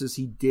performances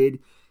he did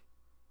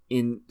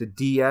in the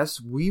DS,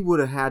 we would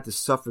have had to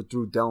suffer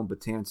through Dellin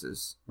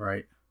Betances.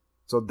 Right.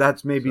 So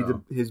that's maybe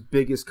his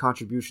biggest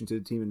contribution to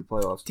the team in the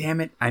playoffs.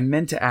 Damn it! I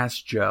meant to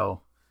ask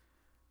Joe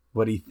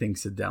what he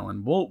thinks of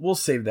Dellin. We'll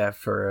save that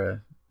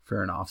for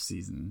an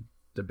off-season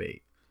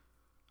debate.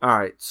 All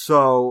right,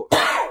 so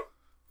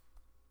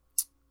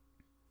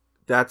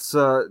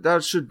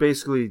that should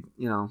basically,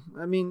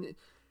 I mean,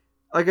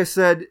 like I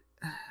said,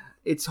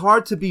 it's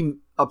hard to be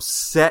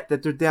upset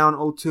that they're down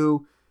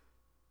 0-2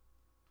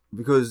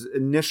 because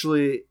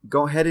initially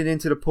headed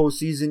into the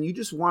postseason, you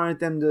just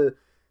wanted them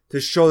to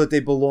show that they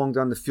belonged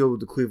on the field with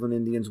the Cleveland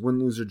Indians, win,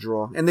 lose, or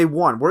draw, and they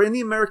won. We're in the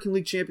American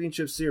League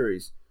Championship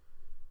Series.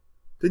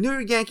 The New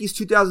York Yankees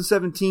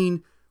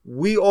 2017.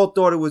 We all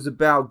thought it was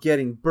about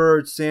getting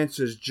Bird,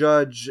 Sanchez,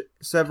 Judge,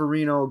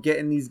 Severino,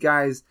 getting these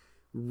guys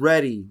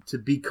ready to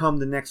become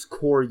the next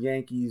core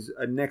Yankees,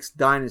 a next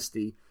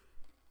dynasty.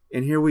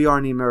 And here we are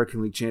in the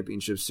American League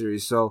Championship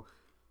Series. So,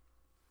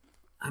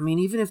 I mean,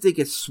 even if they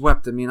get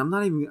swept, I mean, I'm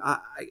not even...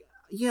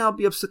 I'll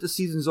be upset the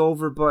season's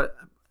over, but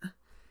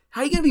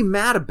how are you going to be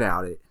mad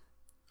about it?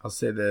 I'll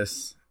say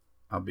this.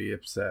 I'll be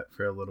upset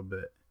for a little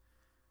bit.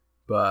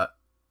 But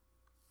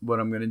what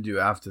I'm going to do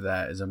after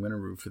that is I'm going to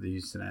root for the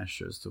Houston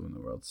Astros to win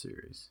the World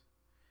Series.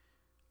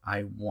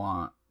 I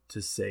want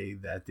to say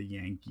that the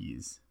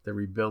Yankees, the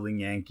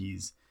rebuilding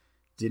Yankees,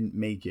 didn't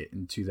make it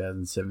in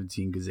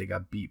 2017 because they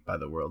got beat by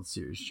the World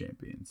Series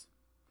champions.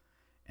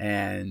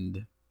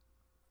 And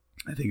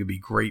I think it'd be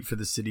great for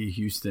the city of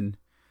Houston.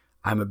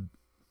 I'm a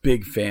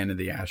big fan of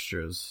the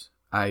Astros.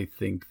 I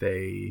think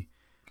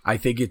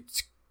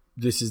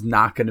this is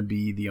not going to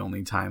be the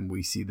only time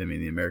we see them in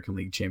the American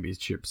League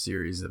Championship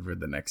Series over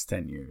the next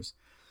 10 years.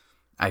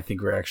 I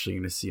think we're actually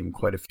going to see them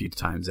quite a few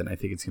times, and I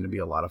think it's going to be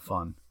a lot of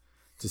fun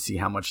to see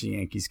how much the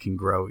Yankees can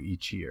grow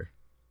each year.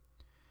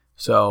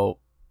 So,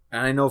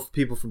 and I know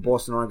people from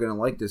Boston aren't going to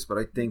like this, but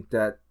I think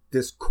that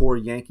this core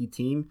Yankee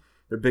team,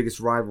 their biggest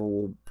rival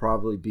will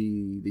probably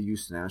be the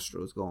Houston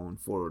Astros going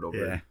forward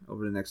over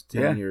the next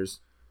 10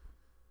 years.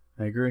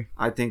 I agree.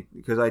 I think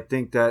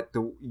that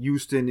the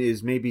Houston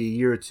is maybe a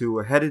year or two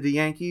ahead of the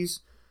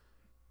Yankees,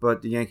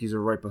 but the Yankees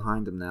are right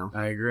behind them now.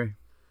 I agree.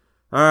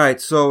 All right,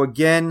 so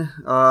again,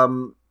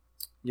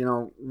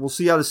 we'll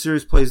see how the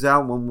series plays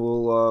out when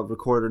we'll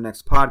record our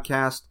next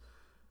podcast.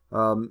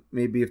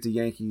 Maybe if the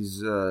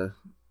Yankees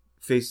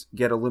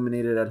get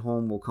eliminated at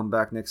home, we'll come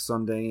back next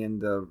Sunday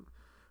and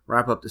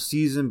wrap up the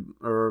season,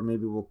 or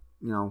maybe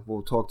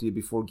we'll talk to you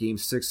before Game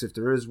 6 if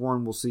there is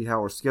one. We'll see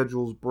how our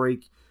schedules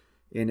break.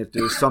 And if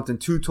there's something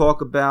to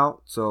talk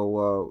about,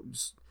 so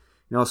just,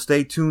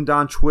 stay tuned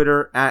on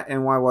Twitter at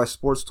NYY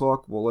Sports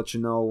Talk. We'll let you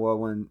know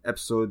when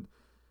episode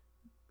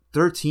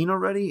 13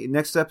 already.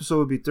 Next episode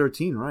would be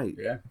 13, right?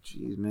 Yeah.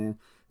 Jeez, man,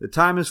 the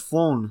time has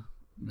flown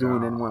doing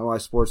NYY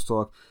Sports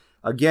Talk.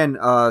 Again,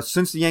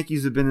 since the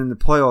Yankees have been in the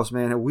playoffs,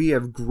 man, we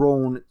have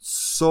grown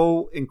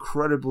so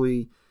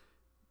incredibly.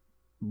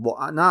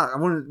 I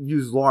wouldn't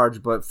use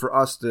large, but for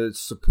us, the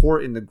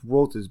support and the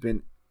growth has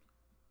been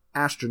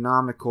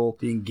astronomical.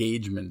 The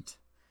engagement.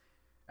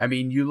 I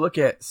mean, you look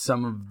at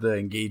some of the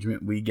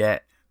engagement we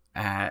get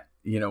at,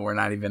 we're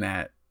not even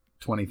at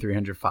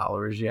 2,300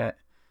 followers yet.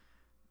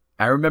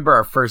 I remember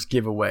our first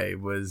giveaway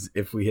was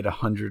if we hit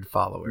 100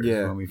 followers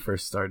when we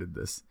first started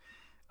this.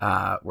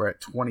 We're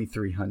at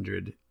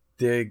 2,300.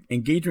 The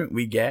engagement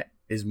we get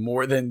is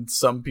more than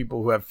some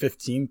people who have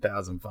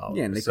 15,000 followers.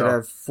 Yeah, and they could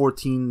have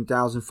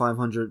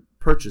 14,500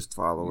 purchased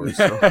followers.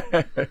 So.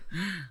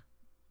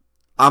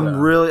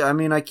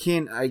 I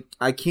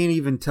can't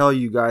even tell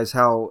you guys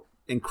how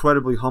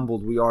incredibly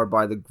humbled we are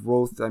by the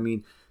growth. I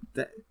mean,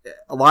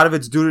 a lot of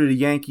it's due to the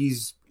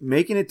Yankees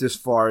making it this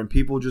far and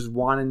people just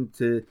wanting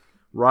to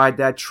ride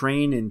that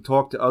train and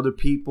talk to other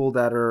people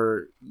that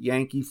are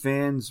Yankee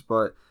fans.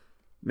 But,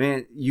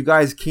 man, you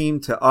guys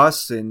came to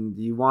us and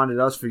you wanted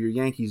us for your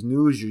Yankees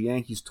news, your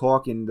Yankees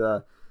talk, and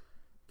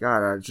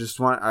God, I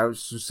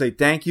was to say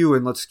thank you,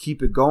 and let's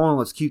keep it going.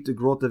 Let's keep the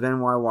growth of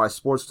NYY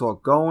Sports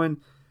Talk going.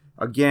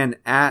 Again,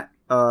 at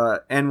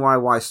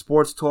NYY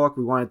Sports Talk,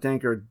 we want to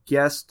thank our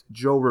guest,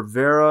 Joe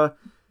Rivera,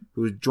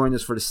 who joined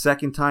us for the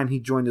second time. He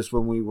joined us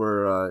when we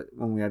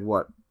had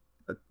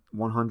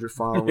 100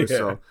 followers. Yeah.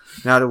 So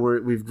now that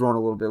we've grown a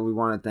little bit, we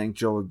want to thank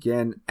Joe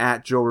again,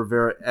 at Joe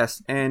Rivera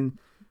SN.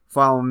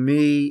 Follow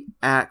me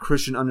at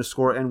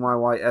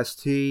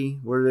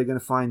Christian_NYYST. Where are they going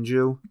to find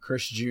you?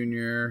 Chris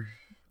Jr.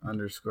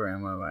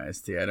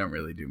 _NYYST. I don't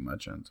really do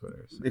much on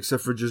Twitter. So.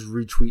 Except for just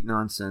retweet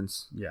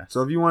nonsense. Yeah.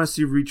 So if you want to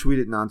see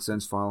retweeted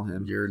nonsense, follow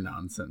him. You're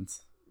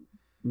nonsense.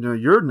 No,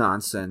 you're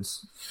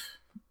nonsense.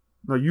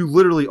 No, you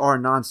literally are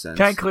nonsense.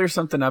 Can I clear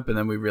something up and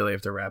then we really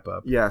have to wrap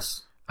up?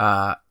 Yes.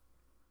 The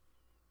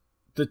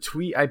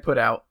tweet I put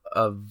out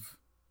of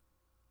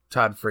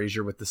Todd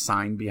Frazier with the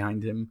sign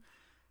behind him.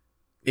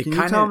 Can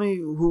you tell me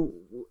who?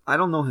 I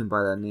don't know him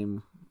by that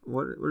name.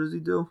 What does he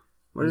do?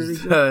 What does he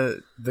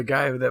do? The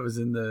guy that was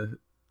in the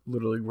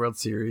Little League World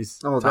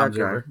Series. Oh, Tom that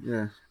guy.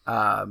 Zimmer.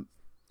 Yeah.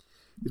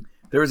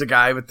 There was a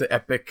guy with the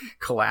epic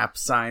collapse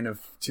sign of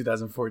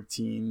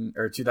 2014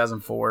 or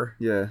 2004.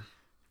 Yeah.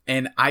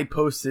 And I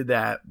posted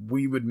that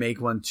we would make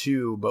one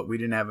too, but we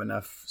didn't have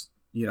enough,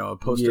 a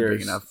poster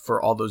big enough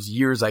for all those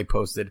years I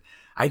posted.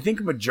 I think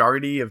a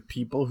majority of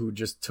people who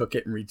just took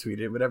it and retweeted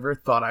it, whatever,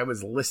 thought I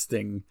was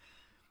listing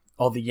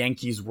all the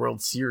Yankees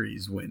World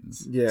Series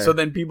wins. Yeah. So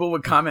then people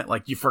would comment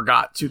like, you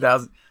forgot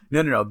 2000.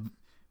 No.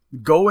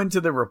 Go into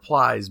the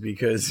replies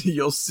because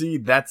you'll see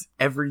that's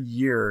every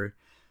year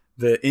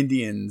the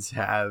Indians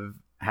have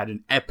had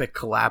an epic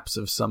collapse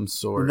of some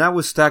sort. And that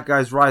was Stat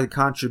Guy's right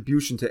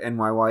contribution to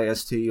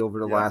NYYST over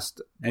the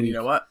last And week. you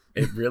know what?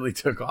 It really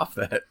took off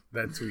that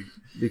tweet.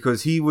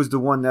 Because he was the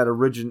one that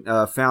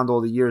found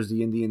all the years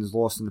the Indians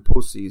lost in the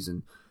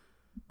postseason.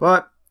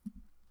 But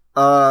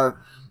I'm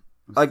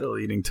still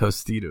eating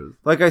Tostitos.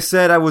 like I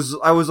said, I was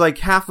like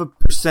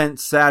 0.5%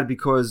 sad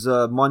because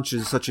Munch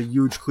is such a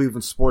huge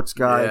Cleveland sports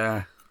guy.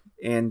 Yeah.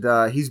 And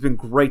he's been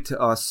great to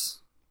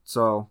us.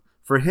 So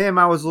for him,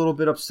 I was a little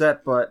bit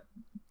upset, but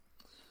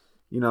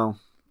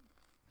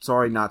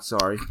sorry, not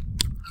sorry.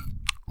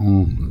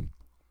 Mm.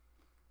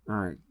 All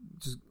right,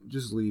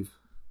 just leave.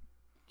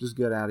 Just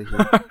get out of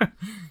here.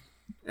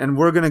 And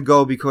we're gonna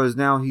go because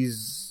now I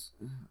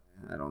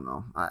don't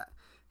know.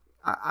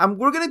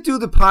 We're gonna do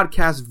the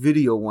podcast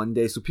video one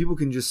day so people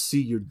can just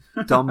see your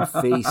dumb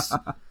face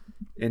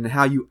and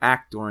how you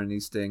act during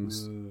these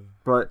things.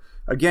 But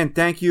again,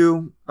 thank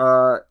you,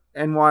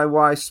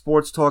 NYY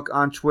Sports Talk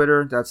on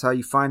Twitter. That's how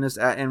you find us,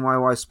 at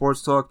NYY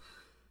Sports Talk.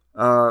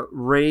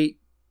 Rate,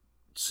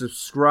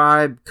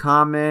 subscribe,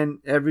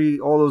 comment,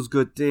 all those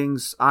good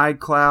things.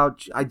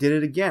 iCloud. I did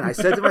it again. I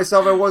said to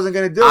myself I wasn't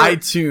going to do it.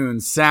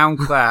 iTunes,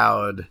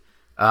 SoundCloud,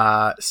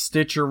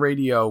 Stitcher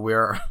Radio.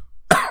 We're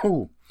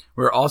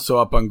also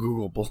up on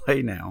Google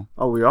Play now.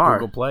 Oh, we are.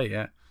 Google Play,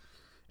 yeah.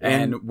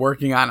 And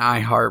working on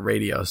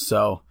iHeartRadio.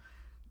 So,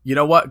 you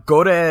know what?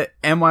 Go to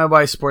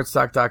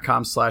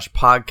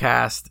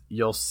nysportstalk.com/podcast.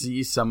 You'll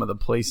see some of the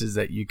places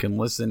that you can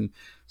listen,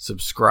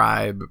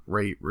 subscribe,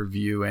 rate,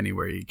 review,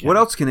 anywhere you can. What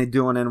else can they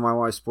do on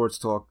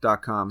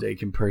nysportstalk.com? They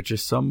can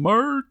purchase some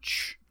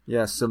merch.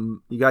 Yeah,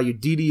 you got your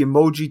DD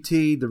emoji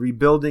tee, the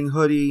rebuilding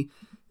hoodie.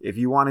 If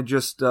you want to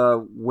just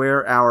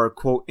wear our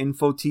quote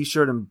info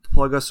t-shirt and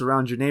plug us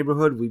around your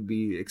neighborhood, we'd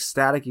be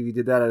ecstatic if you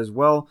did that as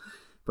well.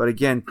 But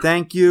again,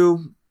 thank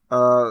you.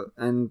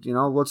 And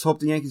let's hope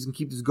the Yankees can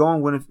keep this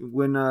going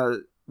when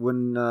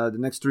the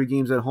next 3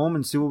 games at home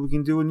and see what we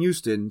can do in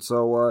Houston.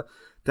 So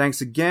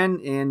thanks again,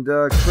 and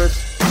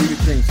Chris, do your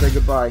thing. Say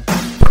goodbye.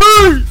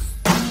 Peace!